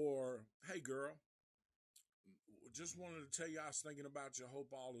 Or, hey, girl, just wanted to tell you I was thinking about you.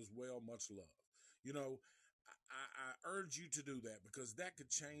 Hope all is well. Much love. I urge you to do that because that could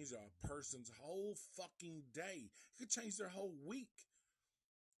change a person's whole fucking day. It could change their whole week.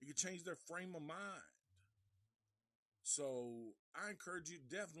 It could change their frame of mind. So I encourage you,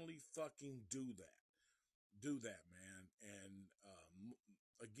 definitely fucking do that. Do that, man. And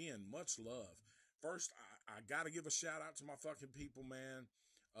again, much love. First, I got to give a shout out to my fucking people, man.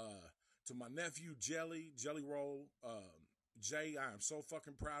 To my nephew, Jelly Roll. Jay, I am so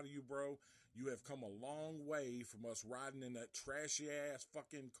fucking proud of you, bro. You have come a long way from us riding in that trashy ass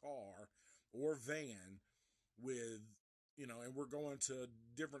fucking car or van with, and we're going to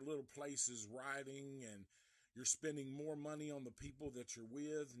different little places riding, and you're spending more money on the people that you're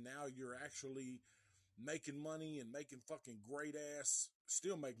with. Now you're actually making money and making fucking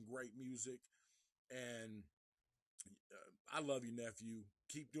still making great music. And I love you, nephew.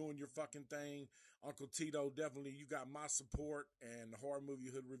 Keep doing your fucking thing. Uncle Tito, definitely you got my support and the Horror Movie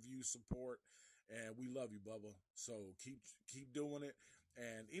Hood Review support. And we love you, Bubba. So keep doing it.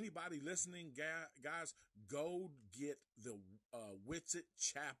 And anybody listening, guys, go get the Witsit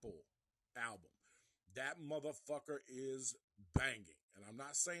Chapel album. That motherfucker is banging. And I'm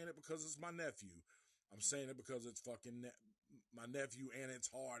not saying it because it's my nephew. I'm saying it because it's fucking my nephew and it's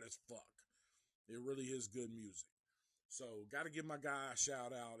hard as fuck. It really is good music. So got to give my guy a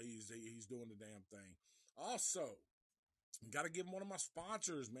shout out. He's doing the damn thing. Also, got to give one of my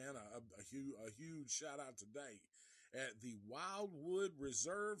sponsors, man, a huge shout out today at the Wildwood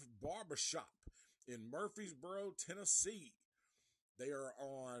Reserve Barbershop in Murfreesboro, Tennessee. They are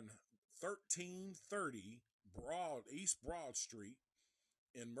on 1330 East Broad Street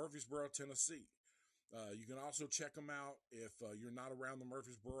in Murfreesboro, Tennessee. You can also check them out if you're not around the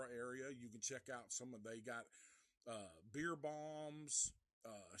Murfreesboro area. You can check out they got beer bombs,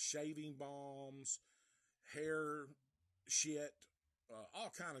 shaving bombs, hair shit, all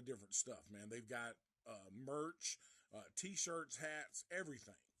kind of different stuff, man. They've got merch, t-shirts, hats,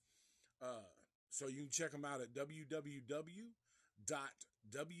 everything. So you can check them out at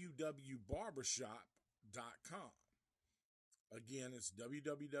www.wwbarbershop.com. Again, it's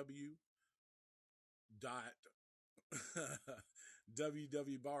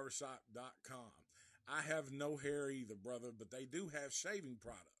www.barbershop.com. I have no hair either, brother, but they do have shaving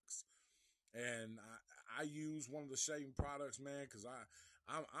products, and I use one of the shaving products, man, because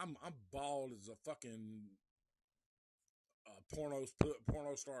I'm bald as a fucking porno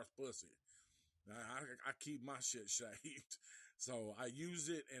star's pussy. I keep my shit shaved, so I use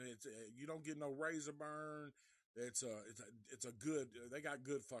it, and it's you don't get no razor burn. It's a good. They got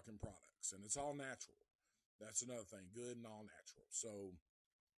good fucking products, and it's all natural. That's another thing, good and all natural. So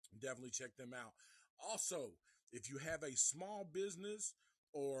definitely check them out. Also, if you have a small business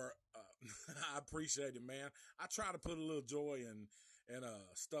or I appreciate it, man. I try to put a little joy and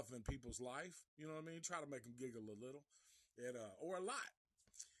stuff in people's life. You know what I mean? Try to make them giggle a little, and or a lot.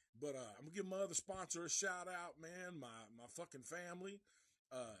 But I'm gonna give my other sponsor a shout out, man. My fucking family.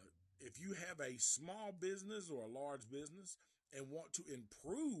 If you have a small business or a large business and want to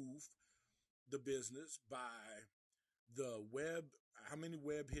improve the business by the web, how many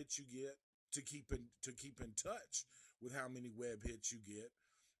web hits you get to keep in touch with how many web hits you get.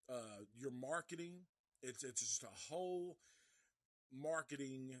 Your marketing, it's just a whole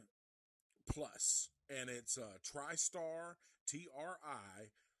marketing plus, and it's TriStar,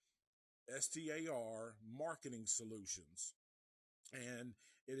 TRISTAR Marketing Solutions, and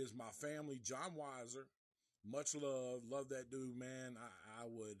it is my family, John Weiser. Much love that dude, man. I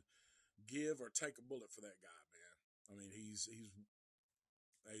would give or take a bullet for that guy, man. I mean,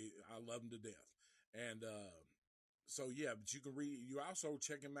 I love him to death. And so yeah, but you also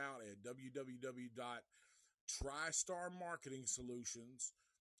check him out at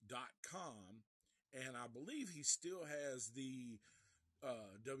www.tristarmarketingsolutions.com, and I believe he still has the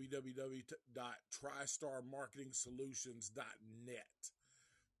www.tristarmarketingsolutions.net.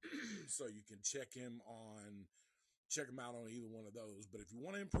 So you can check him out on either one of those. But if you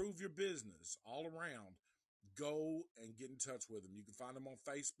want to improve your business all around, go and get in touch with him. You can find him on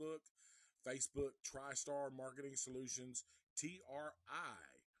Facebook, TriStar Marketing Solutions, TRISTAR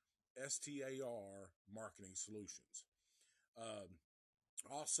Marketing Solutions.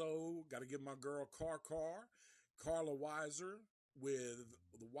 Also, got to give my girl Carla Weiser with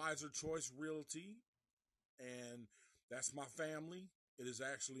the Weiser Choice Realty, and that's my family. It is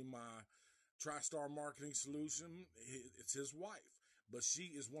actually my TriStar Marketing Solution. It's his wife, but she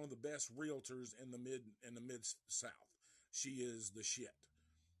is one of the best realtors in the mid South. She is the shit.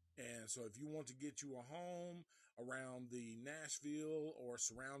 And so if you want to get you a home around the Nashville or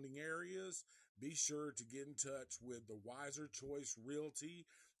surrounding areas, be sure to get in touch with the Weiser Choice Realty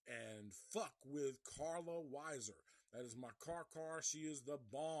and fuck with Carla Weiser. That is my car. She is the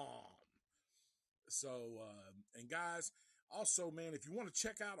bomb. So, and guys, also, man, if you want to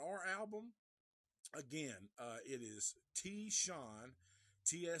check out our album, again, it is Tshon,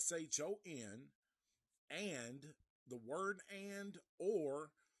 TSHON, and the word and,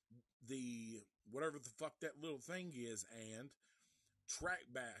 or the whatever the fuck that little thing is, and Track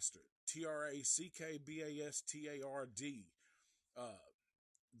Bastard, TRACKBASTARD.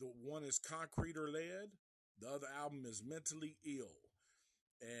 The one is Concrete or Lead. The other album is Mentally Ill,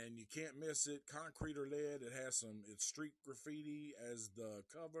 and you can't miss it. Concrete or Lead. It's street graffiti as the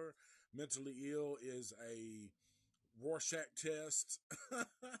cover. Mentally Ill is a Rorschach test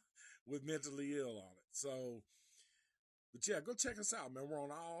with Mentally Ill on it. So, but yeah, go check us out, man. We're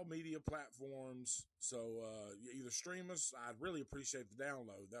on all media platforms. So you either stream us. I'd really appreciate the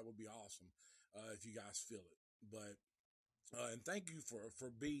download. That would be awesome if you guys feel it. But and thank you for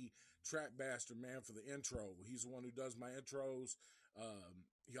B Track Bastard, man, for the intro. He's the one who does my intros.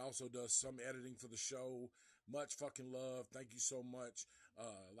 He also does some editing for the show. Much fucking love. Thank you so much.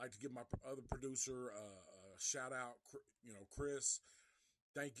 I'd like to give my other producer a shout out, Chris.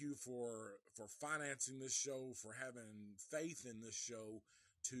 Thank you for financing this show, for having faith in this show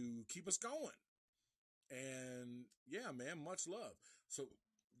to keep us going. And yeah, man, much love. So,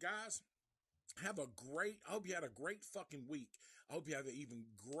 guys, I hope you had a great fucking week. I hope you have an even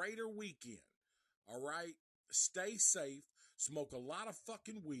greater weekend. All right? Stay safe. Smoke a lot of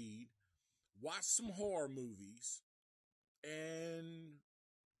fucking weed. Watch some horror movies. And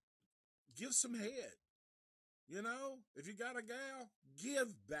give some head. You know, if you got a gal,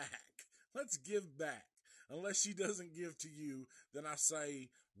 give back. Let's give back. Unless she doesn't give to you, then I say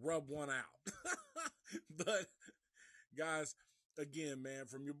rub one out. But, guys, again, man,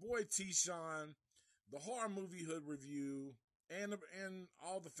 from your boy T-Sean, the Horror Movie Hood Review, and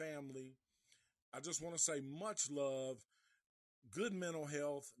all the family, I just want to say much love, good mental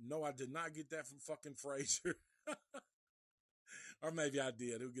health. No, I did not get that from fucking Fraser. Or maybe I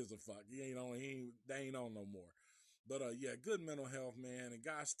did. Who gives a fuck? They ain't on no more. But yeah, good mental health, man. And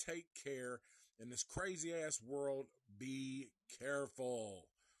guys, take care. In this crazy ass world, be careful.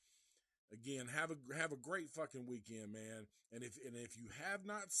 Again, have a great fucking weekend, man. And if you have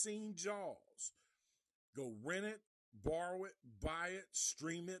not seen Jaws, go rent it, borrow it, buy it,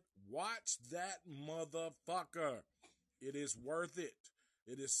 stream it, watch that motherfucker. It is worth it.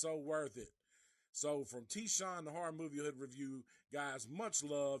 It is so worth it. So from T-Sean, the Horror Movie Hood Review, guys, much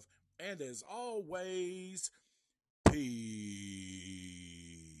love. And as always, peace.